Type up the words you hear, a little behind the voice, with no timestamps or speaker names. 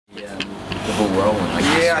the ball rolling. Like,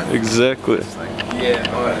 yeah, exactly. yeah.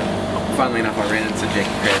 Funnily enough, I ran into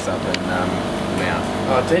Jackie Crass up in Mount.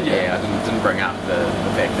 Oh, did you? Yeah, I didn't bring up the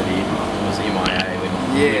fact that he was MIA when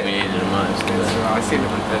we needed him most. That's right. I sent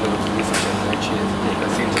him a little message on the cheers.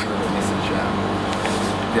 I sent him a little message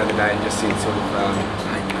the other day and just said sort of,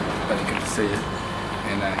 hey, bloody good to see you.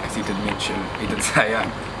 And because he did say,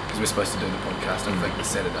 because we're supposed to do the podcast, I think,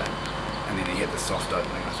 this Saturday. And then he had the soft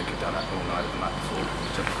opening. I think he'd done it all night the night before.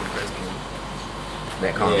 Typical Brisbane.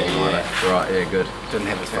 That kind of thing, right? Yeah, good. Didn't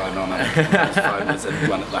have his phone on him. His phone was in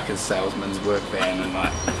like his salesman's work van, and like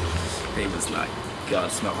he was like, God,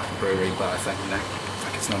 it smelled like a brewery. But I think, you know,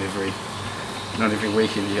 like it's not every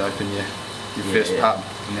weekend you open your first pub,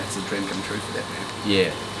 and that's a dream come true for that man. Yeah,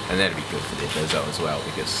 and that'd be good for their bizzo as well,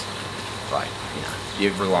 because like, you know,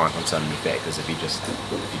 you're reliant on so many factors. If you just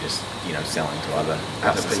you know, selling to other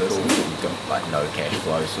businesses, you've got like no cash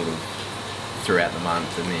flow sort of throughout the month,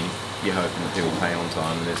 and then you're hoping that people pay on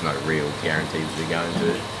time, and there's no real guarantee that they're going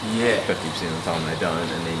to. Yeah. 50% of the time they don't,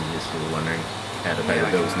 and then you're just sort of wondering how to pay the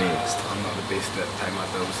bills next. I'm not the best at paying my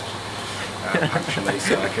bills punctually,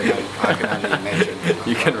 so I can only imagine.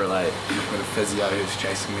 You can relate. I've got a physio who's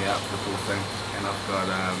chasing me up for the whole thing, and I've got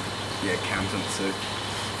accountants who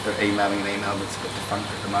are emailing an email that's a bit defunct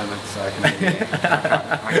at the moment, so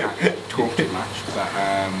I can't talk too much. But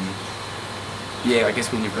yeah, I guess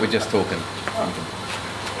when you've got we're just talking.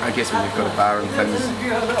 I guess when you've got a bar and things,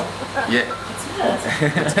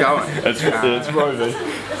 it's going. It's roving.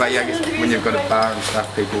 But yeah, I guess when you've got a bar and stuff,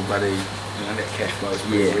 people, buddy, you know, that cash flow is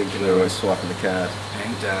really regular. They're always swiping the card.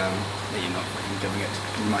 And you're not giving it.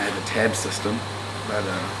 You might have a tab system, but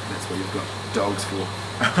that's what you've got dogs for,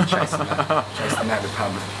 chasing them out the pub.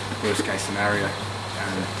 Worst case scenario,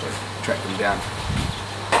 and track them down.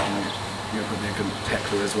 And you're probably a good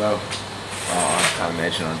tackler as well. Oh, I can't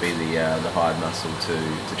imagine I'd be the hard muscle to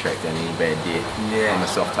track down any bad debt. Yeah. I'm a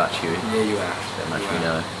soft touch, Hugh. Yeah, you are. That much we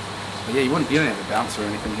know. But yeah, you don't have a bouncer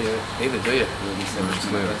or anything here either, do you?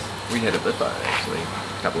 We had a Biffo actually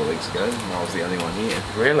a couple of weeks ago, and I was the only one here.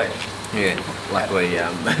 Really? Yeah. Luckily,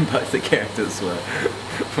 both the characters were.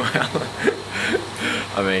 Well,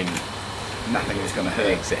 I mean, nothing is going to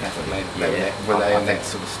hurt. Exactly. Were they in that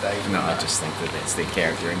sort of stage? No, I just think that that's their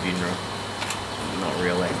character in general. Not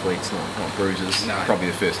real athletes, not bruisers. No. Probably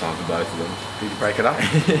the first time for both of them. Did you break it up?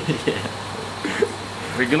 Yeah.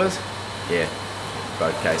 Regulars? Yeah.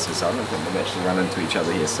 Both cases. I don't think they've actually run into each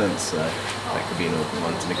other here since, so that could be an awkward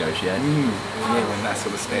one to negotiate. Yeah, when they're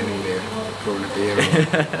sort of standing there pouring a beer,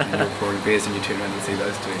 and you're pouring beers, and you turn around and see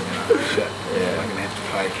those two, and you're like, shit, I'm going to have to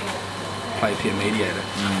play peer mediator.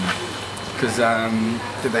 Because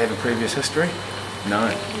did they have a previous history? No,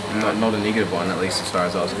 not a negative one, at least as far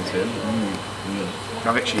as I was concerned. I've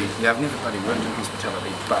never bloody worked in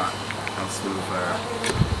hospitality, but I've sort of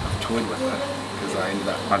I've toyed with it, because I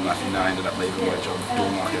don't know if you know, I ended up leaving my job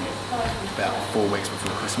door knocking about 4 weeks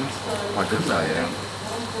before Christmas. I did know, yeah.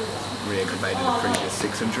 Re-aggravated a previous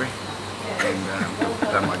sex injury, and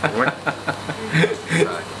done my groin.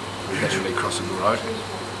 So literally crossing the road,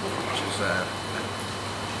 which is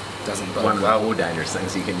doesn't bode one of the well. more dangerous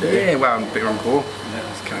things you can do. Yeah, well, I'm better on call.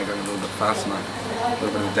 Yeah, it's kind of going a little bit fast now. A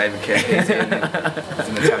little bit of David Cassidy.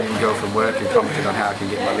 There's an Italian girl from work who commented on how I can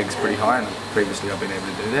get my legs pretty high, and previously I've been able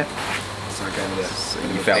to do that. So I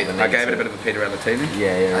gave it a bit of a Peter Albertini.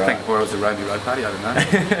 Yeah, right. I think, or it was the Romeo Road Party, I don't know.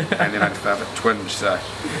 And then I developed a twinge, so...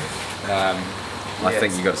 I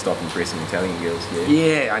think you've got to stop impressing Italian girls,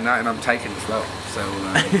 Yeah, I know, and I'm taken as well. So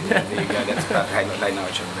there you go, that's about, hey, look, they know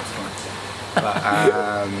each other, that's fine. But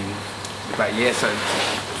yeah, so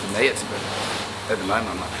for me it's a bit, at the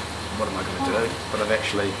moment I'm like, what am I going to do? But I've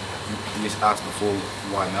actually, you asked before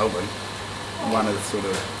why Melbourne. One of the sort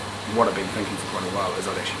of, what I've been thinking for quite a while is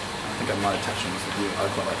I think I might have touched on this with you,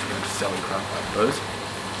 I'd quite like to go into selling craft booze.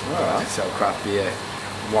 Right. Sell craft beer,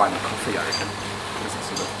 wine and coffee, I reckon. Because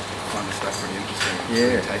I sort of find the stuff really interesting,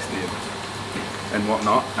 really tasty and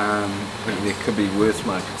whatnot. There could be worse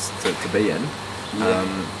markets to be in.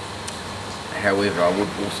 However, I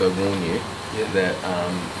would also warn you that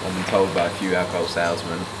I've been told by a few alcohol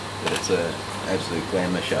salesmen that it's an absolute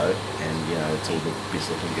glamour show, and you know it's all the best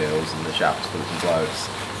looking girls and the sharpest looking blokes.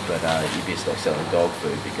 But you best stop selling dog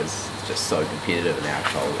food, because it's just so competitive in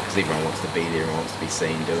alcohol. Because everyone wants to be there, everyone wants to be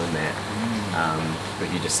seen doing that.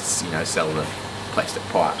 But you just sell the plastic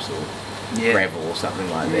pipes or gravel or something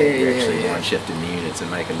like that. You're actually one shifting the units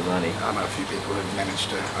and making the money. I know a few people who've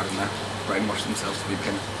managed to, I don't know, brainwash themselves to be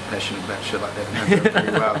passionate about shit like that and have done it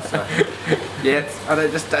pretty well. So yeah,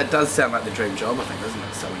 it does sound like the dream job, I think, doesn't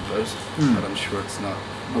it, selling booze? But I'm sure it's not.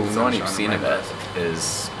 Well, 90% of it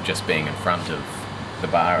is just being in front of the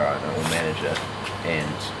bar owner or manager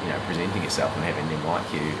and presenting yourself and having them like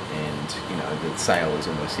you, and the sale is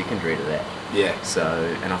almost secondary to that. Yeah. So,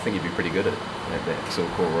 and I think you'd be pretty good at that sort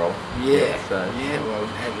of core role. Yeah. So Yeah. Well,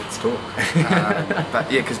 hey, let's talk.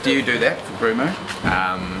 But yeah, because do you do that for Brew Moon?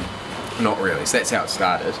 Not really. So that's how it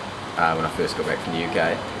started. When I first got back from the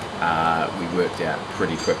UK, we worked out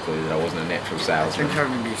pretty quickly that I wasn't a natural salesman. I think I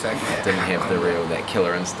remember you saying that. Didn't have that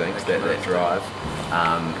killer instinct, that drive.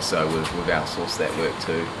 So we've outsourced that work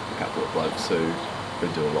to a couple of blokes who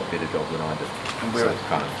do a lot better job than I did. And so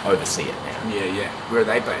kind of oversee it now. Yeah. Where are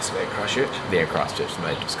they based? At Christchurch? They're Christchurch, and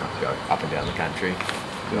they just kind of go up and down the country.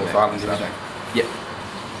 North Island, everything? Yep.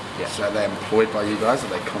 Yeah. So are they employed by you guys, or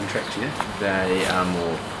they contract you? They are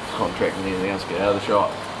more contract than anything else. Get out of the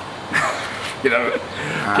shop. Keeps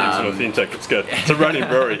it authentic. It's good. It's a running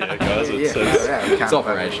brewery here, guys. It's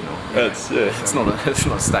operational. It's not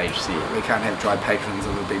a stage set. We can't have dry patrons,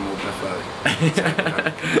 or there'll be more biffo.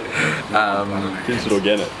 Keeps it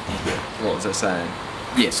organic. What was I saying?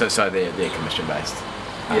 Yeah, so they're commission based.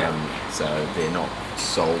 So they're not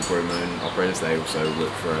sole Brew Moon operators. They also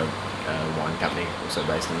work for a wine company also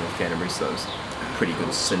based in North Canterbury. So there's pretty good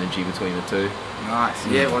synergy between the two. Nice.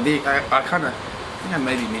 Yeah. Well, I kind of. I think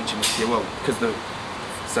I maybe mentioned this here, well, because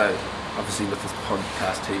so obviously with this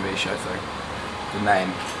podcast TV show thing, the name,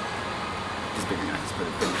 there's been a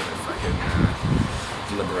bit of fucking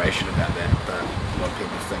deliberation about that, but a lot of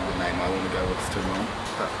people think the name I want to go with is too long,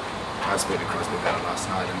 but I spoke to Crosby about it last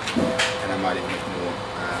night, and I might even ignore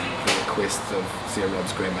the request of Sarah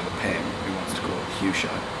Rob's grandmother Pam, who wants to call it Hugh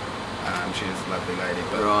Show. She's a lovely lady.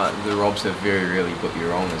 But right, the Robs have very rarely put you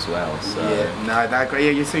wrong as well. So. Yeah, no, they're great.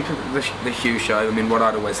 Yeah, you see the Hugh Show. I mean, what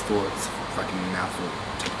I'd always thought it's a fucking mouthful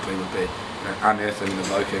typically would be unearthing and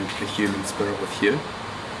evoking the human spirit with Hugh.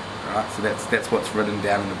 Right, so that's what's written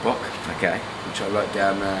down in the book. Okay. Which I wrote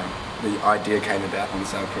down. The idea came about on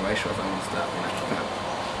Sail Croatia. I want to start.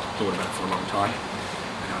 Thought about it for a long time,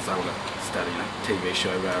 and I was able to start a TV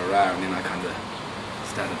show, and then I kind of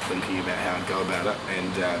started thinking about how I'd go about it,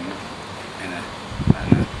 and in a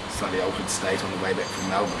slightly altered state on the way back from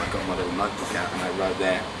Melbourne, I got my little notebook out and I wrote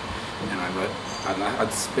that, and I'd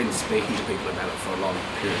been speaking to people about it for a long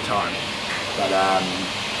period of time, but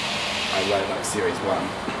I wrote like series 1,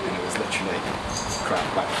 and it was literally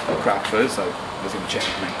craft food, so I was going to chat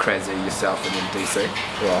with Crasy, yourself, and then DC,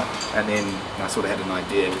 right, and then I sort of had an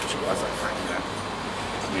idea, which was like,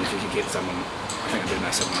 I mean, if you could get someone, I think I do know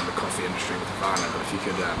someone in the coffee industry with a farmer, but if you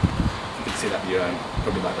could set up your own,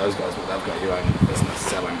 probably like those guys, but they've got your own business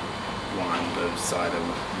selling wine, booze, cider,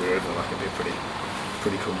 wherever, like it'd be a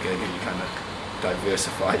pretty cool gig, and you kind of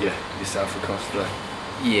diversify yourself across the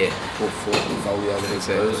portfolio that is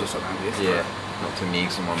booze or something, I guess. Yeah, not too many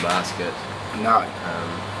eggs in one basket. No.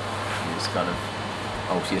 You just kind of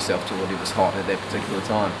alter yourself to whatever's hot at that particular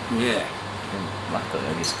time. Yeah. And luckily,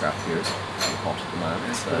 I guess craft beer is pretty hot at the moment.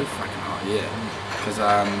 It's pretty fucking hot, yeah. Because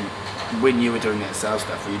when you were doing that sales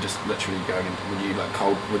stuff, were you just literally going, would you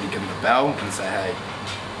give them a bell and say, hey,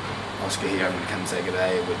 Oscar here, I'm going to come say good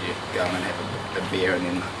day, or would you go in and have a beer and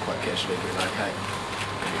then quite casually be like, hey,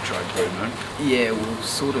 have you tried Brew Moon? Yeah, well,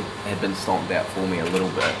 sort of had been stomped out for me a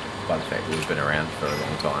little bit by the fact that we've been around for a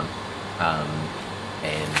long time,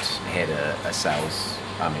 and had a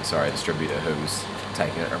distributor who was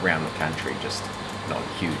taking it around the country, just not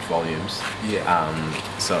huge volumes. Yeah.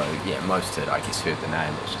 Most had, I guess, heard the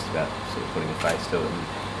name. It was just about sort of putting a face to it and,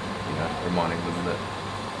 reminding them that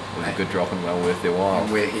it was a good drop and well worth their while.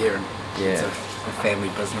 And we're here, and yeah, it's a family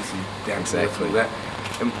business and down to exactly all that.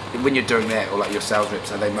 And when you're doing that, or like your sales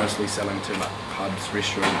reps, are they mostly selling to like pubs,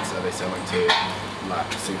 restaurants? Are they selling to like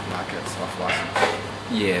supermarkets, off license?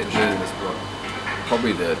 Yeah,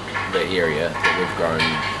 probably the area that we've grown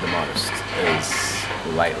the most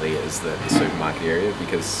lately is the supermarket area,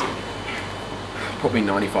 because probably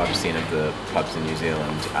 95% of the pubs in New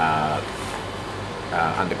Zealand are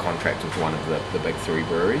under contract with one of the big 3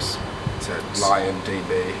 breweries. So Lion,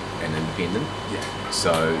 DB and Independent. Yeah.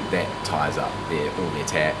 So that ties up all their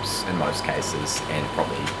taps in most cases, and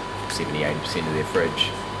probably 70-80% of their fridge.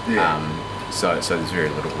 Yeah. So there's very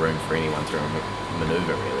little room for anyone to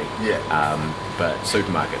manoeuvre really. Yeah. But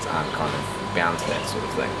supermarkets aren't kind of bound to that sort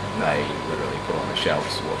of thing. They literally put on the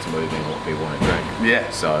shelves what's moving, what people want to drink. Yeah.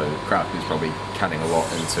 So craft is probably cutting a lot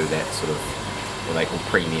into that sort of what they call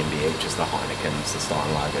premium beer, which is the Heinekens, the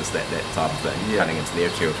Steinlagers, that type of thing, cutting into their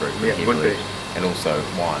territory pretty heavily. And also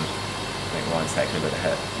wine. I think wine's taking a bit of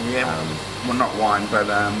hit. Yeah. Well, not wine, but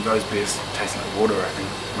those beers taste like water, I think,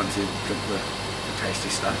 once you drink the tasty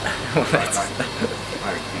stuff. Well,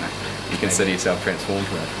 you consider yourself transformed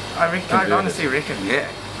from it. I honestly reckon, yeah.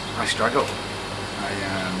 I struggle. I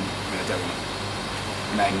don't want to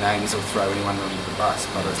name names or throw anyone under the bus,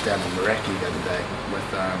 but I was down in Meraki the other day with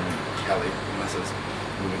Ellie and Mrs.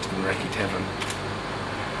 We went to the Meraki Tavern.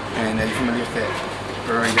 And are you familiar with that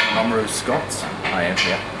brewing down Oamaru Scots? I am,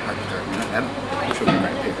 yeah. I don't know them. I'm sure they're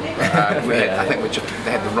great people. But I think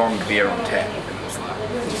they had the wrong beer on tap, and it was like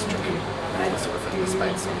just drinking all the sort of in the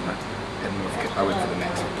space. I went for the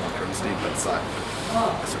Max vodka instead, but it's like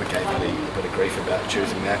I sort of gave Ellie a bit of grief about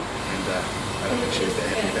choosing that, and I don't think she was that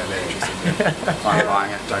happy about that. She said, I'm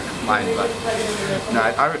buying it, don't complain. But no,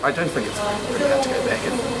 I don't think it's really hard to go back.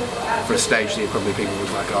 And for a stage there, probably people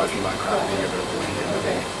was like, oh, if you like craft beer, you're a bit of a wing, but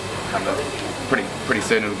then kind of pretty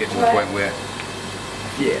soon it'll get to the point where,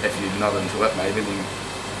 yeah, if you're not into it, maybe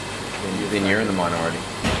then you're in the minority.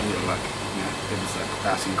 You're like, you know, it was like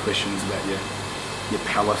asking questions about your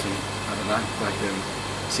palate and I don't know, like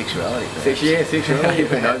sexuality. Sexuality.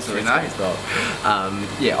 Who knows? You know?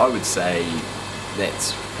 Yeah, I would say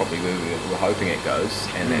that's probably where we're hoping it goes,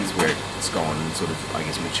 and that's where it's gone. Sort of, I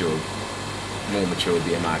guess, more mature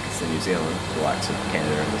beer markets than New Zealand, the likes of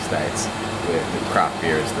Canada and the States, where the craft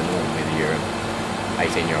beer is the norm, whether you're an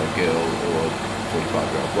 18-year-old girl or a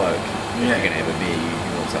 45-year-old bloke. If you're going to have a beer, you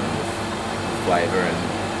want something with flavour, and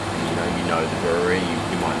you know the brewery,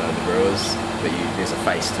 you might know the brewers, but there's a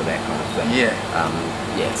face to that kind of thing.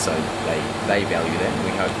 So they value that, and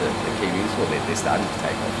we hope that the Kiwis, well, they're starting to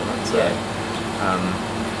take off on it. So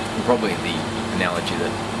probably the analogy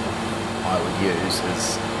that I would use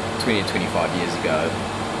is 20 to 25 years ago,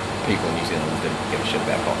 people in New Zealand didn't give a shit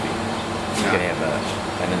about coffee. You could have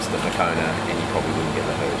an instant Makona and you probably wouldn't get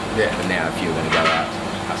the hoot. But now if you were going to go out,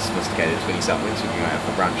 us sophisticated 20-somethings, we can go out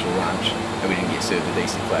for brunch or lunch and we didn't get served a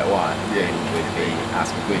decent flat white, then we'd be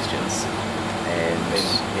asking questions. And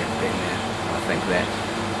I think that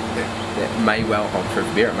may well hold true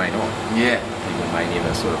for beer, it may not. People may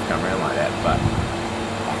never sort of come around like that, but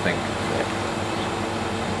I think that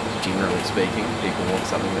generally speaking, people want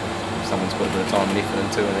something that someone's put a bit of time and effort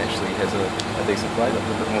into and actually has a decent flavour. A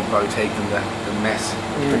bit more boutique than the mass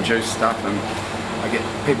produced stuff, and I get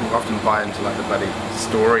people often buy into like the bloody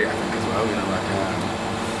story, I think, as well, you know, like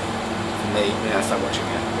for me, you know, I start watching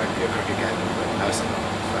a cricket game and everybody knows something.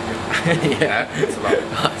 You know, it's a lot.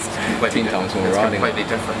 It's completely 10 times more riding. It's completely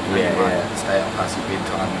different. You might stay up past your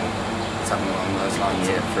bedtime or something along those lines.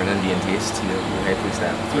 For an Indian test, you'll happily stay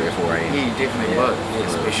up at 3 or 4 a.m. Yeah, you definitely would.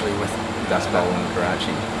 Especially with Dust Bowl in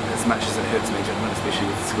Karachi. As much as it hurts me to admit, especially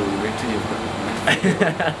with the school you went to, you've got a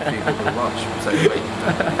few people to watch. So sweet.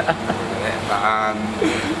 But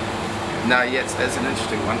no, it's an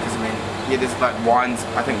interesting one because I mean, there's like wines.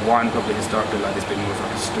 I think wine probably historically, like there's been more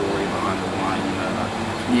like a story behind the wine, you know, like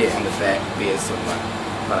on the back beers sort of like.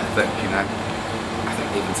 But I think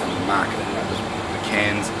even some of the marketing, like the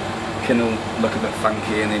cans, can all look a bit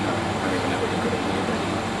funky, and then I don't even know what you've got in there, but you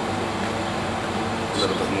know, a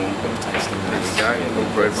little bit more tasting. There you go. All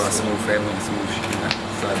brewed by a small family, you know,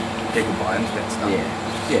 so people buy into that stuff.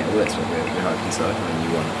 Well, that's what we're hoping. So I mean,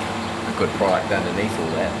 you want a good product underneath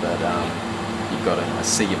all that, but you've got a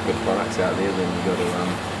sea of good products out there, then you've got to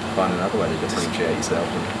find another way to differentiate yourself,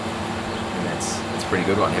 and that's a pretty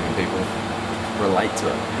good one, having people relate to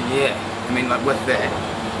it. I mean, like with that,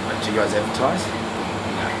 do you guys advertise?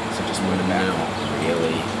 No, so just word of mouth. Not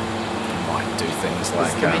really. You might do things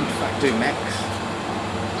like do Max.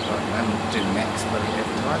 Do Max bloody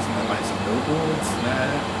advertising, they might have some billboards.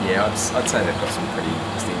 I'd say they've got some pretty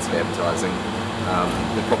extensive advertising.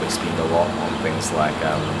 They probably spend a lot on things like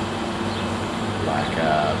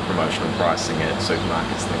promotional pricing at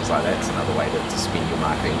supermarkets, things like that. It's another way to spend your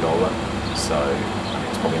marketing dollar. So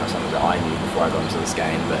it's probably not something that I knew before I got into this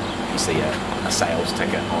game, but if you see a sales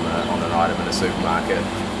ticket on an item in a supermarket,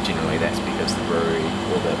 generally that's because the brewery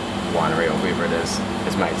or the winery or whoever it is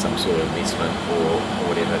has made some sort of investment or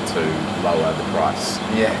whatever to lower the price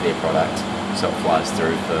of their product, so it flies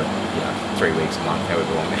through for 3 weeks, a month, however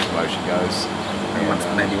long that promotion goes.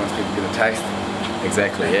 And maybe once people get a taste.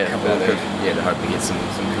 Exactly, they're hoping to get some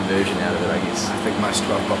conversion out of it, I guess. I think most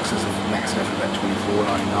 12 boxes of Max go for about $24.99,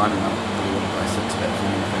 and I really wouldn't place it to that for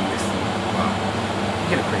anything less than, well, you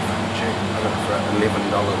get it pretty fucking cheap. I got it for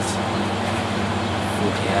 $11.48.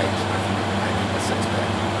 I think a 6-pack.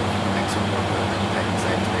 Max will probably pack and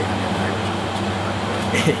save to eat on the average.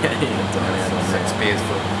 6 beers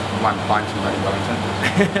for 1 pint in Bloody Wellington.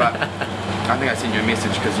 But I think I sent you a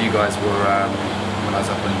message because you guys were, when I was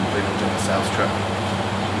up in Blenheim doing a sales trip,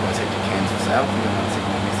 you guys had your cans for sale. You know, I sent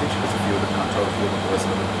you a message because I told a few of the boys a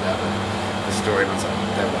little bit about the story, and I was like,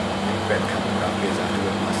 they were grab a couple of craft beers after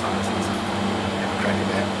work, my sons, and so have a crack at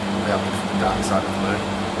that. We opted for the dark side of the moon.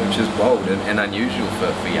 Which is bold and unusual for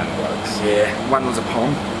young blokes. One was a pom,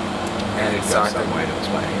 and Go so I some think, way to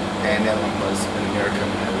explain it. and the other one was an American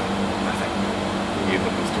who I think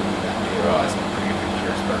Newman was talking about their eyes and pretty good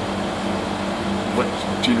pictures, but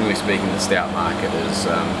Generally speaking, the stout market is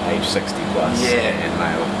age 60 plus and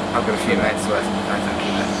male. I've got a few mates who I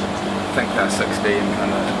think they're 60 and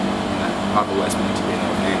kind of, I've always wanted to be an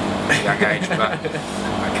old man at a young age, but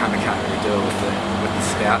I kind of can't really deal with the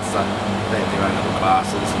stouts. Like, they have their own little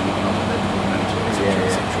glasses and whatnot that they put them into,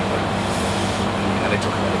 etc. But, they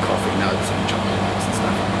talk about the coffee notes and chocolate notes and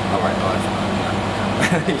stuff. I won't buy it for them,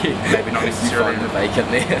 maybe not necessarily the bacon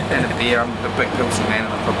there. And a beer, I'm a big Pilsner man,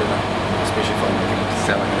 and I'm probably not, especially if I'm looking at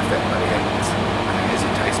selling it, if that bloody happens. I think as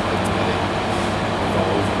your taste buds really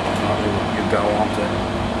evolve and whatnot, you go on to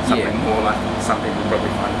something more like some people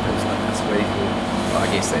probably find a Pilsner this week. Well, I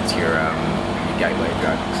guess that's your gateway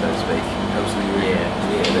drug, so to speak.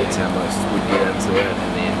 That's how most would get into it,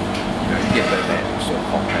 and then you get that sort of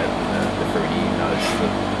hop hit, the fruity notes,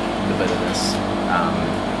 the bitterness,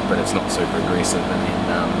 but it's not super aggressive. And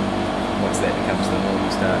then once that becomes the norm,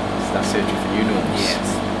 you start searching for new norms.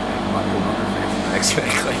 Yes, like pornography.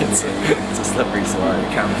 Exactly. It's a slippery slope.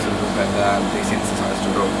 It becomes a little bit desensitised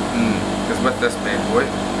to it all. Because with this bad boy,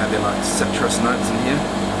 are there like citrus notes in here?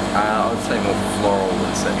 I would say more floral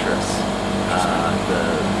than citrus. The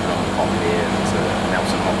hop there is a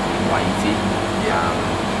Nelson hop whitey.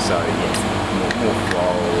 So more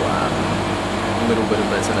floral, a little bit of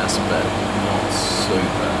bitterness, but not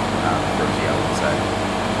super fruity, I would say.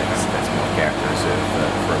 That's more characteristic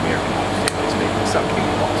for American hops, generally speaking. Some big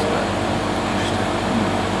hops, but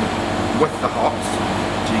with the hops,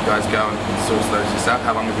 do you guys go and source those yourself?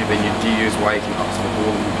 How long have you been? Do you use waiting hops for all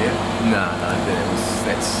of your beer? No,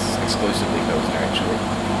 that's exclusively Pilsner actually.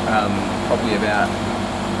 Probably about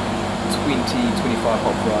 20, 25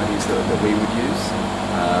 hop varieties that we would use.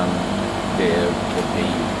 There would be,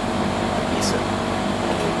 I guess,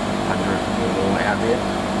 probably 100 or more out there.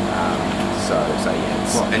 So yeah,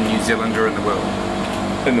 it's in New Zealand or in the world?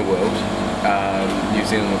 In the world. New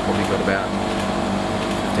Zealand have probably got about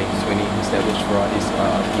 15 to 20 established varieties,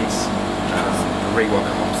 I guess. The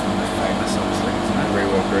Rewalker hop's the most famous, obviously, isn't it?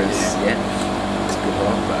 Rewalker is, it's a good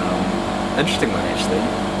hop. Interesting one actually.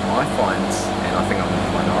 I find, and I think I'm in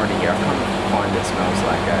the minority here, I kind of find it smells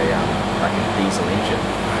like a diesel engine.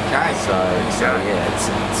 Okay. So yeah,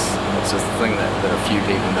 it's a thing that a few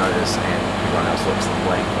people notice and everyone else looks at the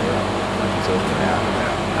blankly like you're talking about.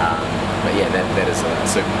 But yeah, that is a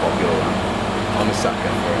super popular one. I'm a sucker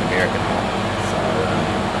for an American hop. So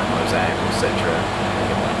Mosaic or Citra, I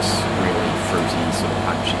think it likes really fruity, sort of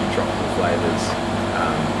punchy tropical flavours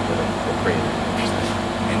that are pretty interesting.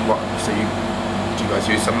 And do you guys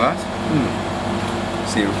use some of those?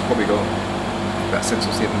 So you've probably got about 6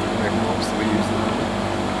 or 7 American hops that we use at the moment.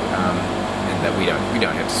 And that we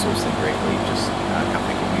don't have to source them directly, just a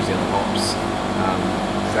company called New Zealand Hops.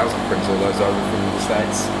 Sales brings all those over from the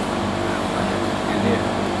States. And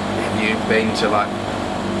have you been to like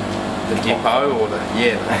the depot or the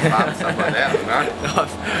farm, stuff like that? No?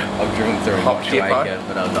 I've driven through a hop depot,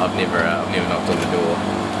 but I've never knocked on the door.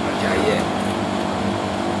 Okay,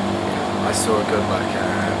 I saw a good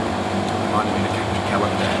might have been a country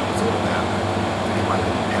calendar. It was all about it might have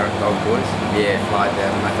been Parrot Dog Boys. Fly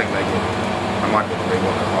down, and I think they get. I might get a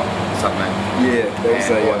Rewalker hop or something.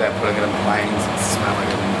 Or they're putting it in planes and smelling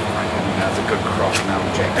it, and it's a good crop and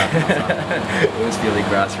they'll jack up. It was fairly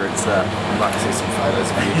grassroots stuff. I'd like to see some photos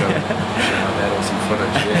of you doing shit like that or some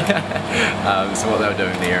footage. So what they were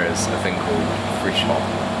doing there is a thing called fresh hop.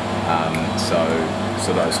 So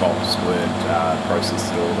those hops weren't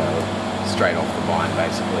processed at all. They were straight off the vine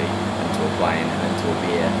basically into a plane and into a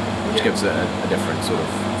beer, which gives it a different sort of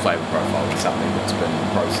flavour profile than something that's been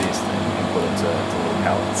processed and put into little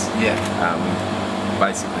pellets.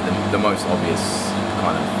 Basically the most obvious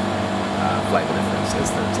kind of flavour difference is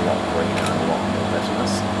that it's a lot greener and a lot more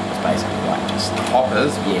bitterness. It's basically like just the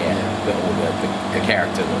hoppers, the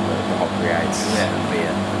character that the hop creates in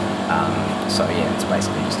beer. So it's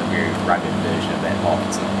basically just a very rugged version of that hop.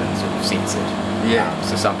 It's not been sort of censored.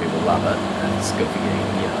 So some people love it, and it's good for getting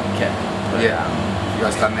a kick. But, you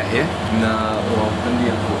guys done that here? No, well, India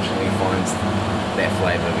unfortunately finds that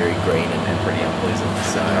flavour very green and pretty unpleasant.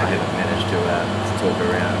 So I haven't managed to talk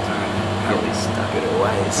around. At least stuck it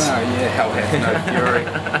ways. Oh yeah, hell hath no fury.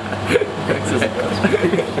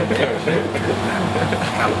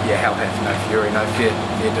 Hell hath no fury, no fear.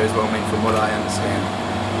 Fear does well. I mean, from what I understand,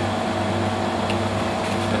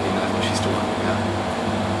 Cindy knows what she's talking about.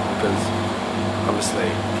 Because obviously,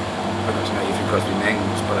 I got to know you through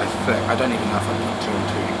Crosby-Mangels, but I don't even know if I put 2 and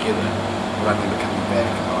 2 together. But I remember coming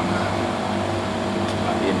back on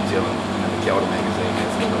New Zealand, and the Kia Ora magazine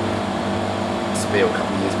has a little spiel a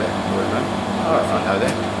couple of years back on Brew Moon. I don't know if you know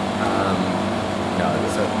that. No.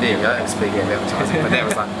 So there you go, speaking of advertising, but that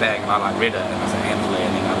was like bang, I like read it and I was like handfully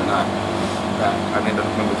and then I don't know. But I remember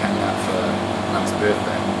when we came out for Mum's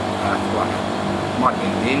birthday, like, might have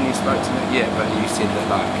been then you spoke to me, yeah, but you said that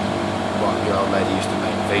like, what, your old lady used to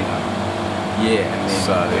make vino. Yeah, And then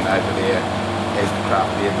so went over there as the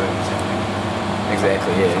craft beer boom was happening.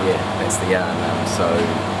 exactly, yeah, that's the yarn. So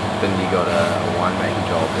Bindi got a winemaking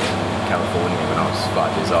job in California when I was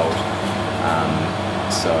 5 years old.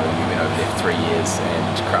 So we went over there for 3 years and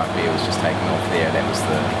craft beer was just taking off there. That was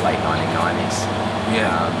the late 1990s.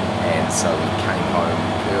 Yeah. And so we came home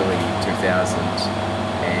early 2000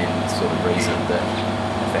 and sort of reasoned that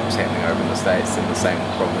if that was happening over in the States, then the same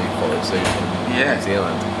would probably follow suit in New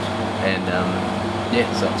Zealand. And yeah,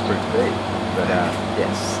 so it's proved to be. But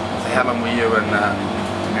yes. So how long were you in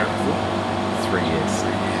America for? 3 years.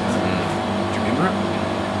 3 years. Do you remember it?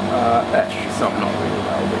 Not really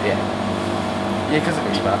well, but yeah. Yeah, because I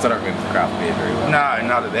don't remember the craft beer very well. no,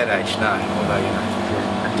 not at that age, no. Although, you know,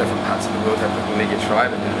 different parts of the world have different legal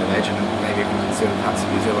tried at that age, and maybe even in certain parts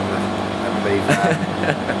of New Zealand, I believe,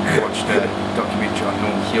 I watched a documentary on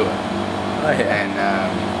Norm Hewitt. Oh yeah. And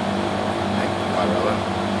I think my brother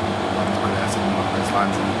liked to put out something along those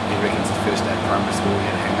lines, and he reckons his first day at primary school he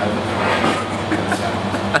had a hangover. Because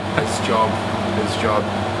his job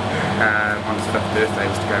on his 5th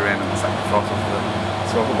birthday was to go around and suck the froth off the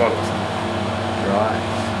swapper bottles. Right.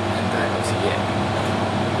 And obviously, yeah,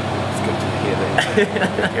 it's good to hear that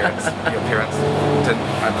your parents didn't,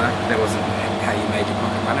 I don't know, that wasn't how you made your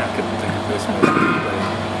pocket money. I couldn't think of this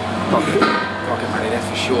pocket money, that's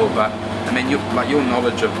for sure. But I mean, your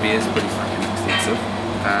knowledge of beer is pretty fucking extensive.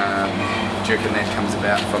 Do you reckon that comes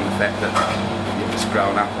about from the fact that you've just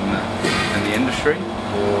grown up in the industry,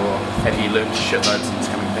 or have you learned shitloads since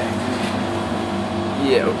coming back?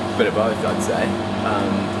 Yeah, a bit of both, I'd say.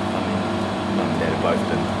 Mum and Dad have both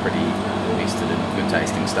been pretty invested in good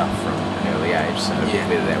tasting stuff from an early age, so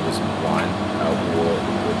whether that was wine or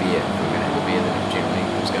beer, if we were going to have a beer, then generally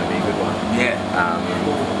it was going to be a good one. Yeah.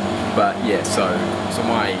 But yeah, so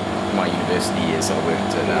my university years I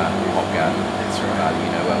worked at Hopgarden. That's right.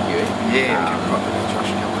 You know well, Huey. Yeah, we came up with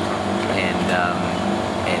Josh a couple of times.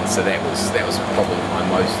 And so that was probably my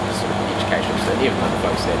most sort of educational stint. Even though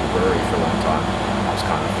the folks had a brewery for a long time, I was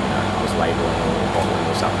kind of, I was labelling or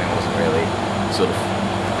bottling or something. I wasn't really sort of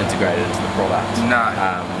integrated into the product. No.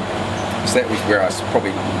 So that was where I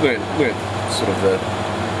probably learned sort of the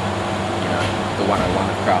 101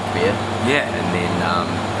 of craft beer. Yeah.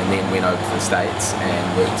 And then went over to the States and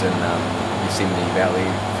worked in Yosemite Valley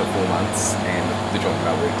for 4 months, and the joint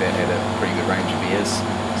that I worked at had a pretty good range of beers.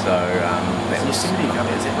 So that was Yosemite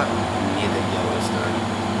Valley, is that like near the Yellowstone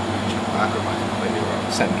National Park, or am I completely wrong?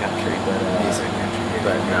 same country, but Same country, yeah.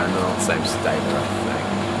 but no, not the same state or anything.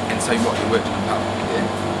 And so what, you worked in a pub?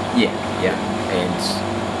 Yeah,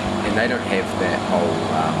 and they don't have that whole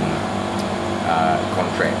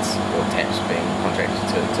contracts or taps being contracted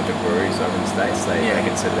to big breweries over in the States. They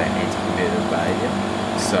consider that anti-competitive behaviour.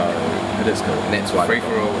 So it is cool, and that's why Free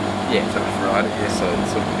for all. Yeah, Sort of variety. yeah. So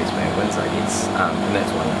it's sort of the best man wins, I guess, and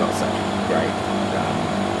that's why we've got such a great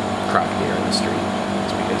craft beer industry.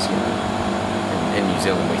 It's because in New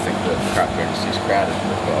Zealand we think that the craft beer industry is crowded.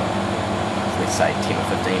 We've got, let's say, 10 or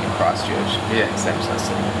 15 in Christchurch. Yeah. Same as us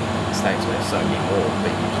in the States where there's so many more,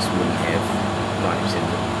 but you just wouldn't have 90%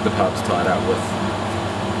 of the pubs tied up with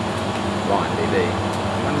Lion DB.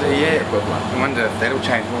 Equivalent. I wonder if that'll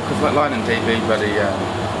change. Well, because like Lion and DB, buddy,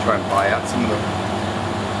 try and buy out some of the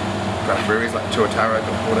craft breweries, like Tuatara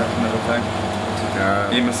got bought out and everything.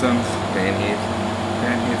 Emerson's,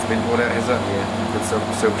 Vanhead's been bought out, has it? Yeah. Good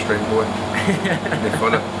Silver Stream boy. They've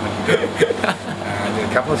got it. There are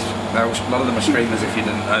a couple of, a lot of them are streamers if you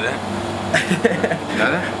didn't know that. You know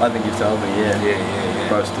that? I think you told me, yeah. Yeah.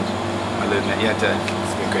 Boasted. I learned that, yeah,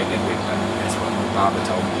 it's been great that that's what Barber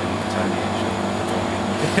told me and Tony actually.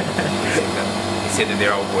 He said that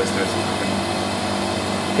their old boys do some fucking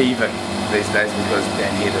heaving these days because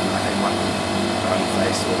Dan Head and I think like Bone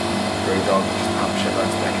Face or Brew Dog just pump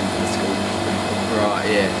shitloads back into the school, which is pretty cool. Right,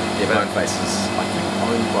 yeah. Bone Face is, I think,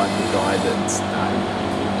 owned by the guy that's, I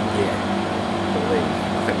believe.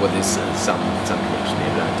 I think, well, there's some connection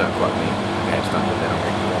there, but don't quote me. Perhaps don't put that on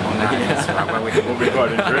record. That's right, well, We'll be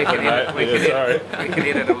quite interested, mate. Sorry. We can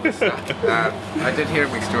edit all this stuff. I did hear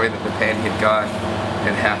a big story that the Panhead guy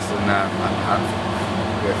had a house in Hunt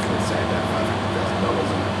worth, let's say, about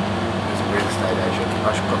 $500,000, and he was a real estate agent.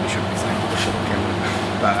 I probably shouldn't be saying all this shit on camera,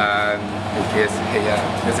 but who cares?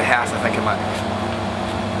 There's a house, I think, in like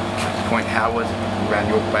Point Howard, around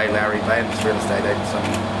York Bay, Lowry Bay, and this real estate agent, some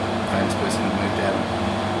famous person who moved out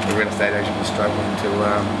and the real estate agent was struggling to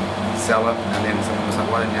sell it, and then someone was like,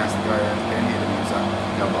 why didn't you ask the guy around the here? And he was like,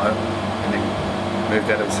 no, and then moved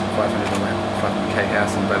out of his 500k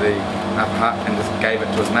house in Buddy up hut and just gave it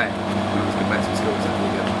to his mate. And he was good mates from school, so we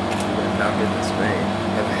got down goodness me,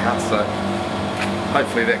 have a house. So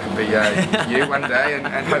hopefully that could be you one day,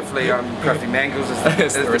 and hopefully Crosby-Mangels is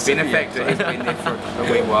the benefactor. He's been there for a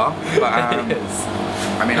wee while. But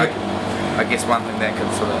I mean, I guess one thing that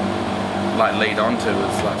could sort of like lead on to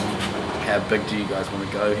is like, how big do you guys want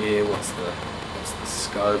to go here? What's the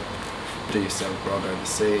scope? Do you sell grog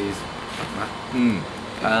overseas?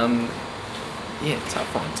 Yeah,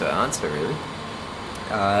 tough one to answer really.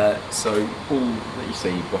 So all that you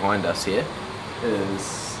see behind us here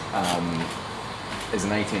is an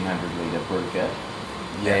 1800 litre brew kit,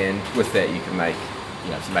 and with that you can make,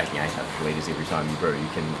 if you're making 800 litres every time you brew, you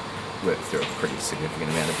can work through a pretty significant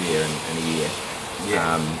amount of beer in a year.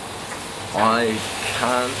 I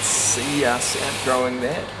can't see us outgrowing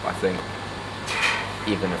that. I think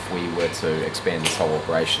even if we were to expand this whole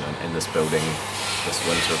operation, and this building this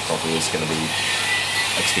winter probably is going to be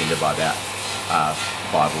extended by about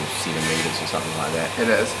 5 or 7 metres or something like that. It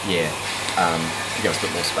is? Yeah. To give us a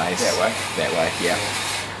bit more space. That way? That way, yeah.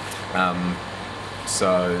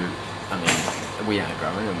 So, I mean, we are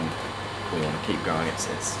growing and we want to keep growing. It's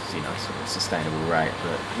sort of a sustainable rate,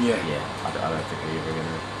 but I don't think we're ever going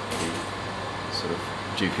to be sort of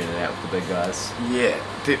duking it out with the big guys. Yeah.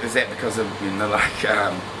 Is that because of,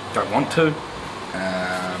 don't want to?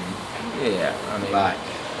 Yeah, I mean, like,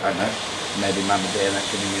 I don't know, maybe mum and dad aren't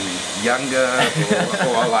getting any younger,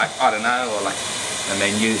 or like, I don't know, or like, I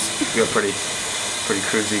mean, you're a pretty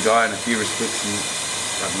cruisy guy in a few respects, and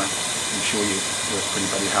I don't know, I'm sure you work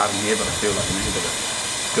pretty bloody hard in here, but I feel like you've got a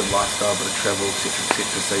good lifestyle, bit of travel, etc.,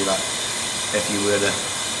 so like, if you were to,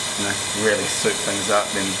 really suit things up,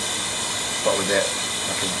 then what would that,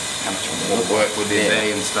 like, how much more work would there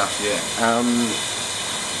be and stuff,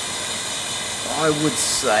 I would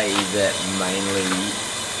say that mainly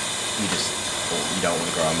you don't want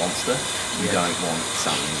to grow a monster. You don't want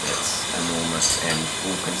something that's enormous and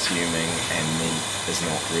all-consuming and then is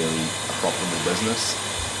not really a profitable business.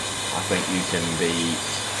 I think you can be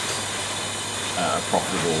a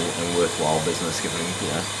profitable and worthwhile business giving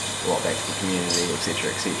a lot back to the community,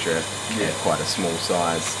 etc., at quite a small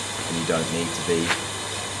size, and you don't need to be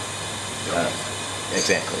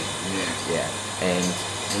exactly. And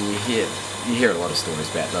you hear a lot of stories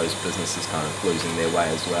about those businesses kind of losing their way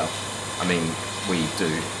as well. I mean, we do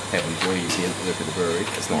have employees here that work at the brewery.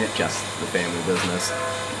 It's not just the family business,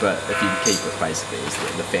 but if you keep it basically as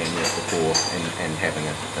the family at the core and having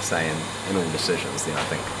a say in all decisions, then I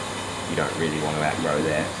think you don't really want to outgrow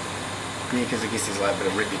that. Yeah, because I guess there's like a bit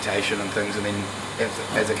of reputation and things, and then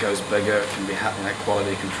as it goes bigger, it can be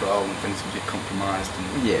quality control and things can get compromised.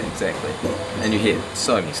 And yeah, exactly. And you hear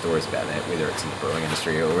so many stories about that, whether it's in the brewing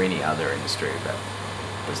industry or any other industry, about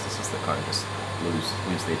businesses that kind of just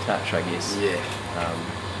lose their touch, I guess. Yeah.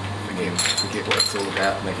 Forget what it's all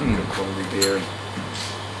about, making good quality beer. And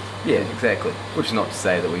yeah, exactly. Which is not to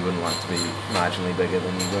say that we wouldn't like to be marginally bigger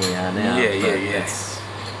than we are now. Yeah.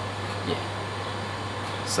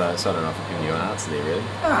 So I don't know if I've given you an answer there, really.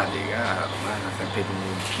 There you go. I don't know. I think people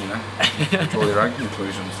will, draw their own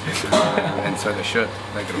conclusions, and so they should.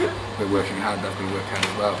 We're working hard. They've got to work hard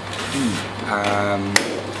as well.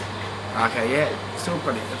 Okay, yeah. It's a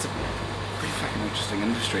pretty fucking interesting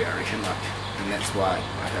industry, I reckon. And that's why,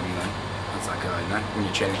 it's like, when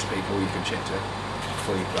you're chatting to people, you can chat to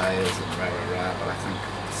footy players and rah. But I think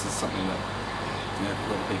this is something that a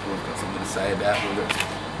lot of people have got something to say about, whether it's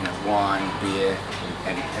wine, beer,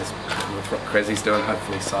 and as with what Crazy's doing,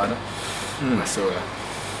 hopefully cider. I saw a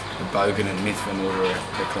Bogan and Methven order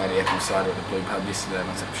a cloudy apple cider at the Blue Pub yesterday, and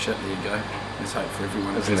I was like, shit, there you go. There's hope for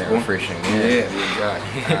everyone. Isn't that refreshing? Yeah, there you go.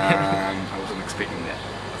 I wasn't expecting that.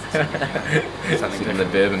 Something the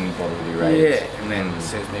bourbon bottle to be raised. Yeah, and that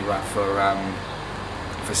serves me right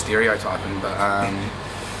for stereotyping, but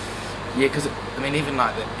because even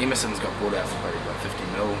like the Emerson's got bought out for probably about 50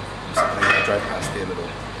 mil or something. I drove past their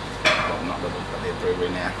not little, but their brewery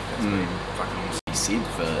now. That's pretty fucking awesome. He said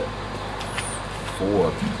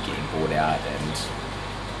for getting bought out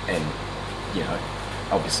and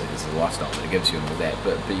obviously there's a lifestyle that it gives you and all that,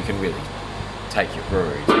 but you can really take your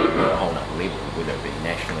brewery to a whole other level, whether it be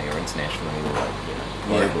nationally or internationally or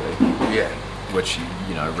globally. Yeah. Which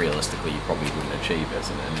realistically you probably wouldn't achieve as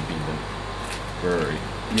an independent brewery.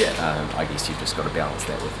 Yeah. I guess you've just got to balance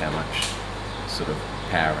that with how much sort of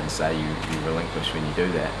power and say you relinquish when you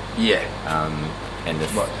do that. Yeah. And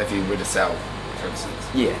if you were to sell, for instance.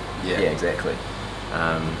 Yeah, exactly.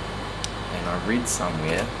 And I read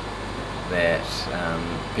somewhere that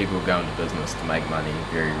people who go into business to make money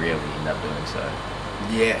very rarely end up doing so.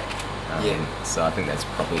 Yeah. So I think that's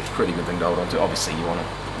probably a pretty good thing to hold on to. Obviously, you want to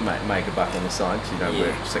make a buck on the side, because you don't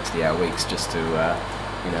work 60-hour weeks just to,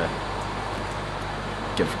 you know,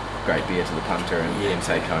 give great beer to the punter and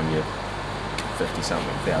take home your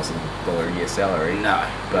 $50-something thousand a year salary. No.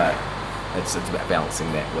 But it's about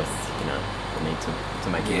balancing that with, you know, the need to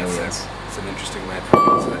make millions. It's an interesting way of putting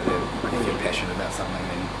it. So if you're passionate about something,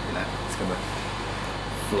 then you know it's going to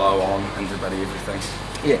flow on into everything.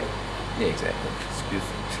 Yeah. Yeah, exactly.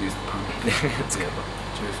 Excuse the pun. It's good.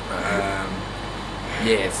 Cheers. But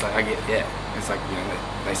it's like it's like, you know,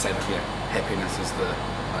 they say that, you know, happiness is the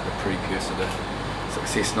precursor to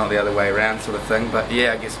success, not the other way around, sort of thing. But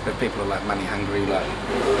yeah, I guess if people are like money hungry, like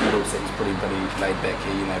it all seems pretty laid back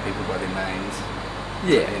here. You know, people by their names.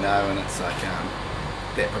 Yeah. You know, and it's like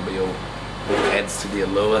that probably all adds to the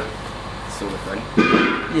allure, sort of thing.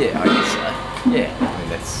 Yeah, I guess so. Yeah, I mean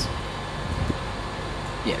that's.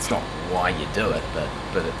 Yeah, it's not why you do it, but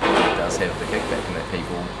it does have the kickback in that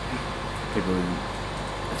people who,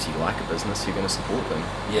 if you like a business, you're going to support them.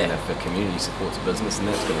 Yeah. And if the community supports a business, then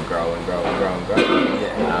that's going to grow and grow and grow and grow.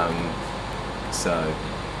 Yeah. So,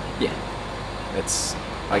 yeah,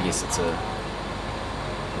 I guess it's you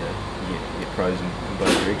get pros in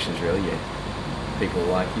both directions, really. Yeah. People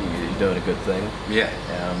like you, you're doing a good thing. Yeah.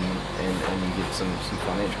 And you get some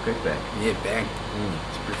financial kickback. Yeah, bang.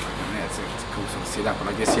 It's pretty fucking mad. It's a cool sort of setup, and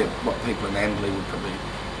I guess what people in Amberley would probably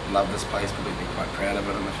love this place, probably be quite proud of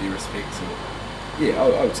it in a few respects. Or yeah,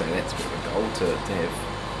 I would say that's a bit of a goal to have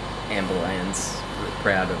Amberlands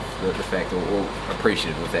proud of the fact, or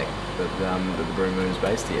appreciative of the fact that the Brew Moon is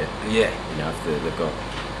based here. Yeah. You know, if they've got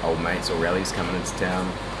old mates or rallies coming into town,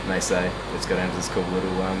 and they say, let's go down to this cool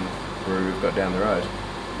little brew we've got down the road.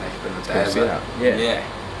 Make a bit of a It's day cool of setup. it. Yeah. Yeah.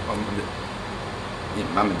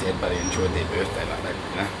 Mum and Dad buddy enjoyed their birthday, like that,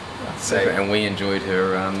 you know. So, and we enjoyed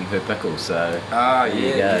her pickle, so. Oh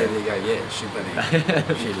there yeah, there you go. Yeah, she bloody,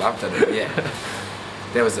 she loved it. Yeah,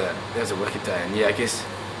 that was a wicked day, and yeah, I guess.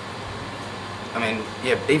 I mean,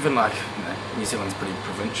 yeah, even like, you know, New Zealand's pretty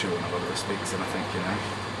provincial in a lot of respects, and I think, you know,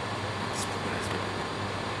 it's probably has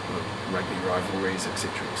rugby rivalries, etc.,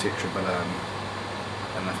 etc. But I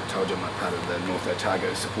don't know if I told you, I'm like part of the North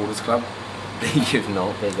Otago Supporters Club. You've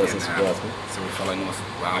not, that doesn't surprise me. So we follow North.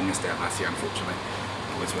 Well, I missed out last year, unfortunately.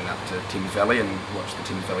 Always went up to Thames Valley and watched the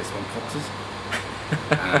Thames Valley Swamp Foxes.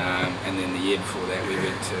 And then the year before that, we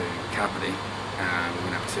went to Kapiti. We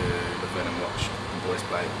went up to Levin and watched the boys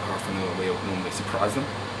play Horowhenua, and we normally surprise them.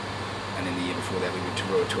 And then the year before that, we went to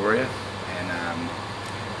Ruatoria and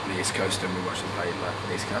on the East Coast, and we watched them play like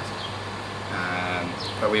the East Coast.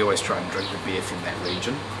 But we always try and drink the beer from that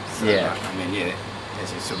region. So, yeah. I mean, yeah,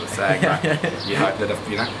 as you sort of say, like, you hope that if,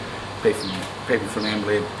 you know, people from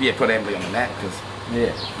Amberley, yeah, put Amberley on the map, because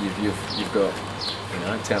yeah, you've got, you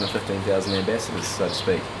know, a town of 15,000 ambassadors, so to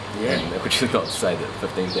speak. Yeah. And, which is not to say that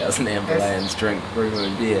 15,000 Amberlands drink Brew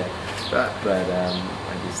Moon beer, but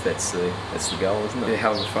I guess that's the goal, isn't it? Yeah,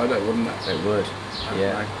 hell of a photo, wouldn't it? It would.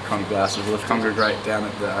 Yeah. Glasses lifted. Congregate down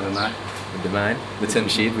at the, I don't know, the domain, the tin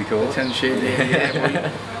shed we call it. The tin shed. Yeah.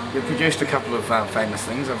 Well, you produced a couple of famous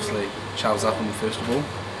things. Obviously, Charles Upham first of all.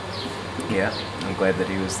 Yeah, I'm glad that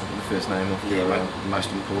he was the first name of the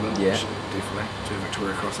most important. Yeah, definitely. 2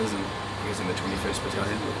 Victoria Crosses, and he was in the 21st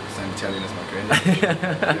Battalion, same battalion as my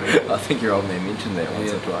granddad. I think your old man mentioned that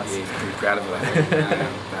once or twice. Yeah, he's pretty proud of it, I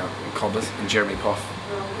think. Cobbers and Jeremy Poff,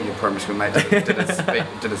 your primary school mate,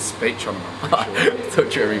 did a speech on him, I'm pretty sure. I thought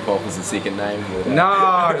Jeremy Poff was the second name. But,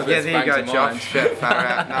 no, yeah, there you go, Josh. Shit, far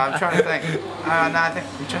out. No, I'm trying to think. I'm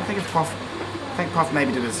trying to think of Poff. I think Poff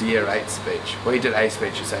maybe did his year 8 speech. Well, he did a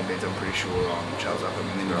speech at St. Ben's, I'm pretty sure, on Charles Upham,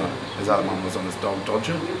 and then his other one was on his dog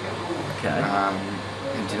Dodger. Okay.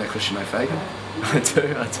 And do you know Christian O'Fagan? I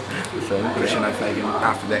do. Christian O'Fagan,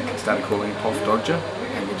 after that, started calling Poff Dodger,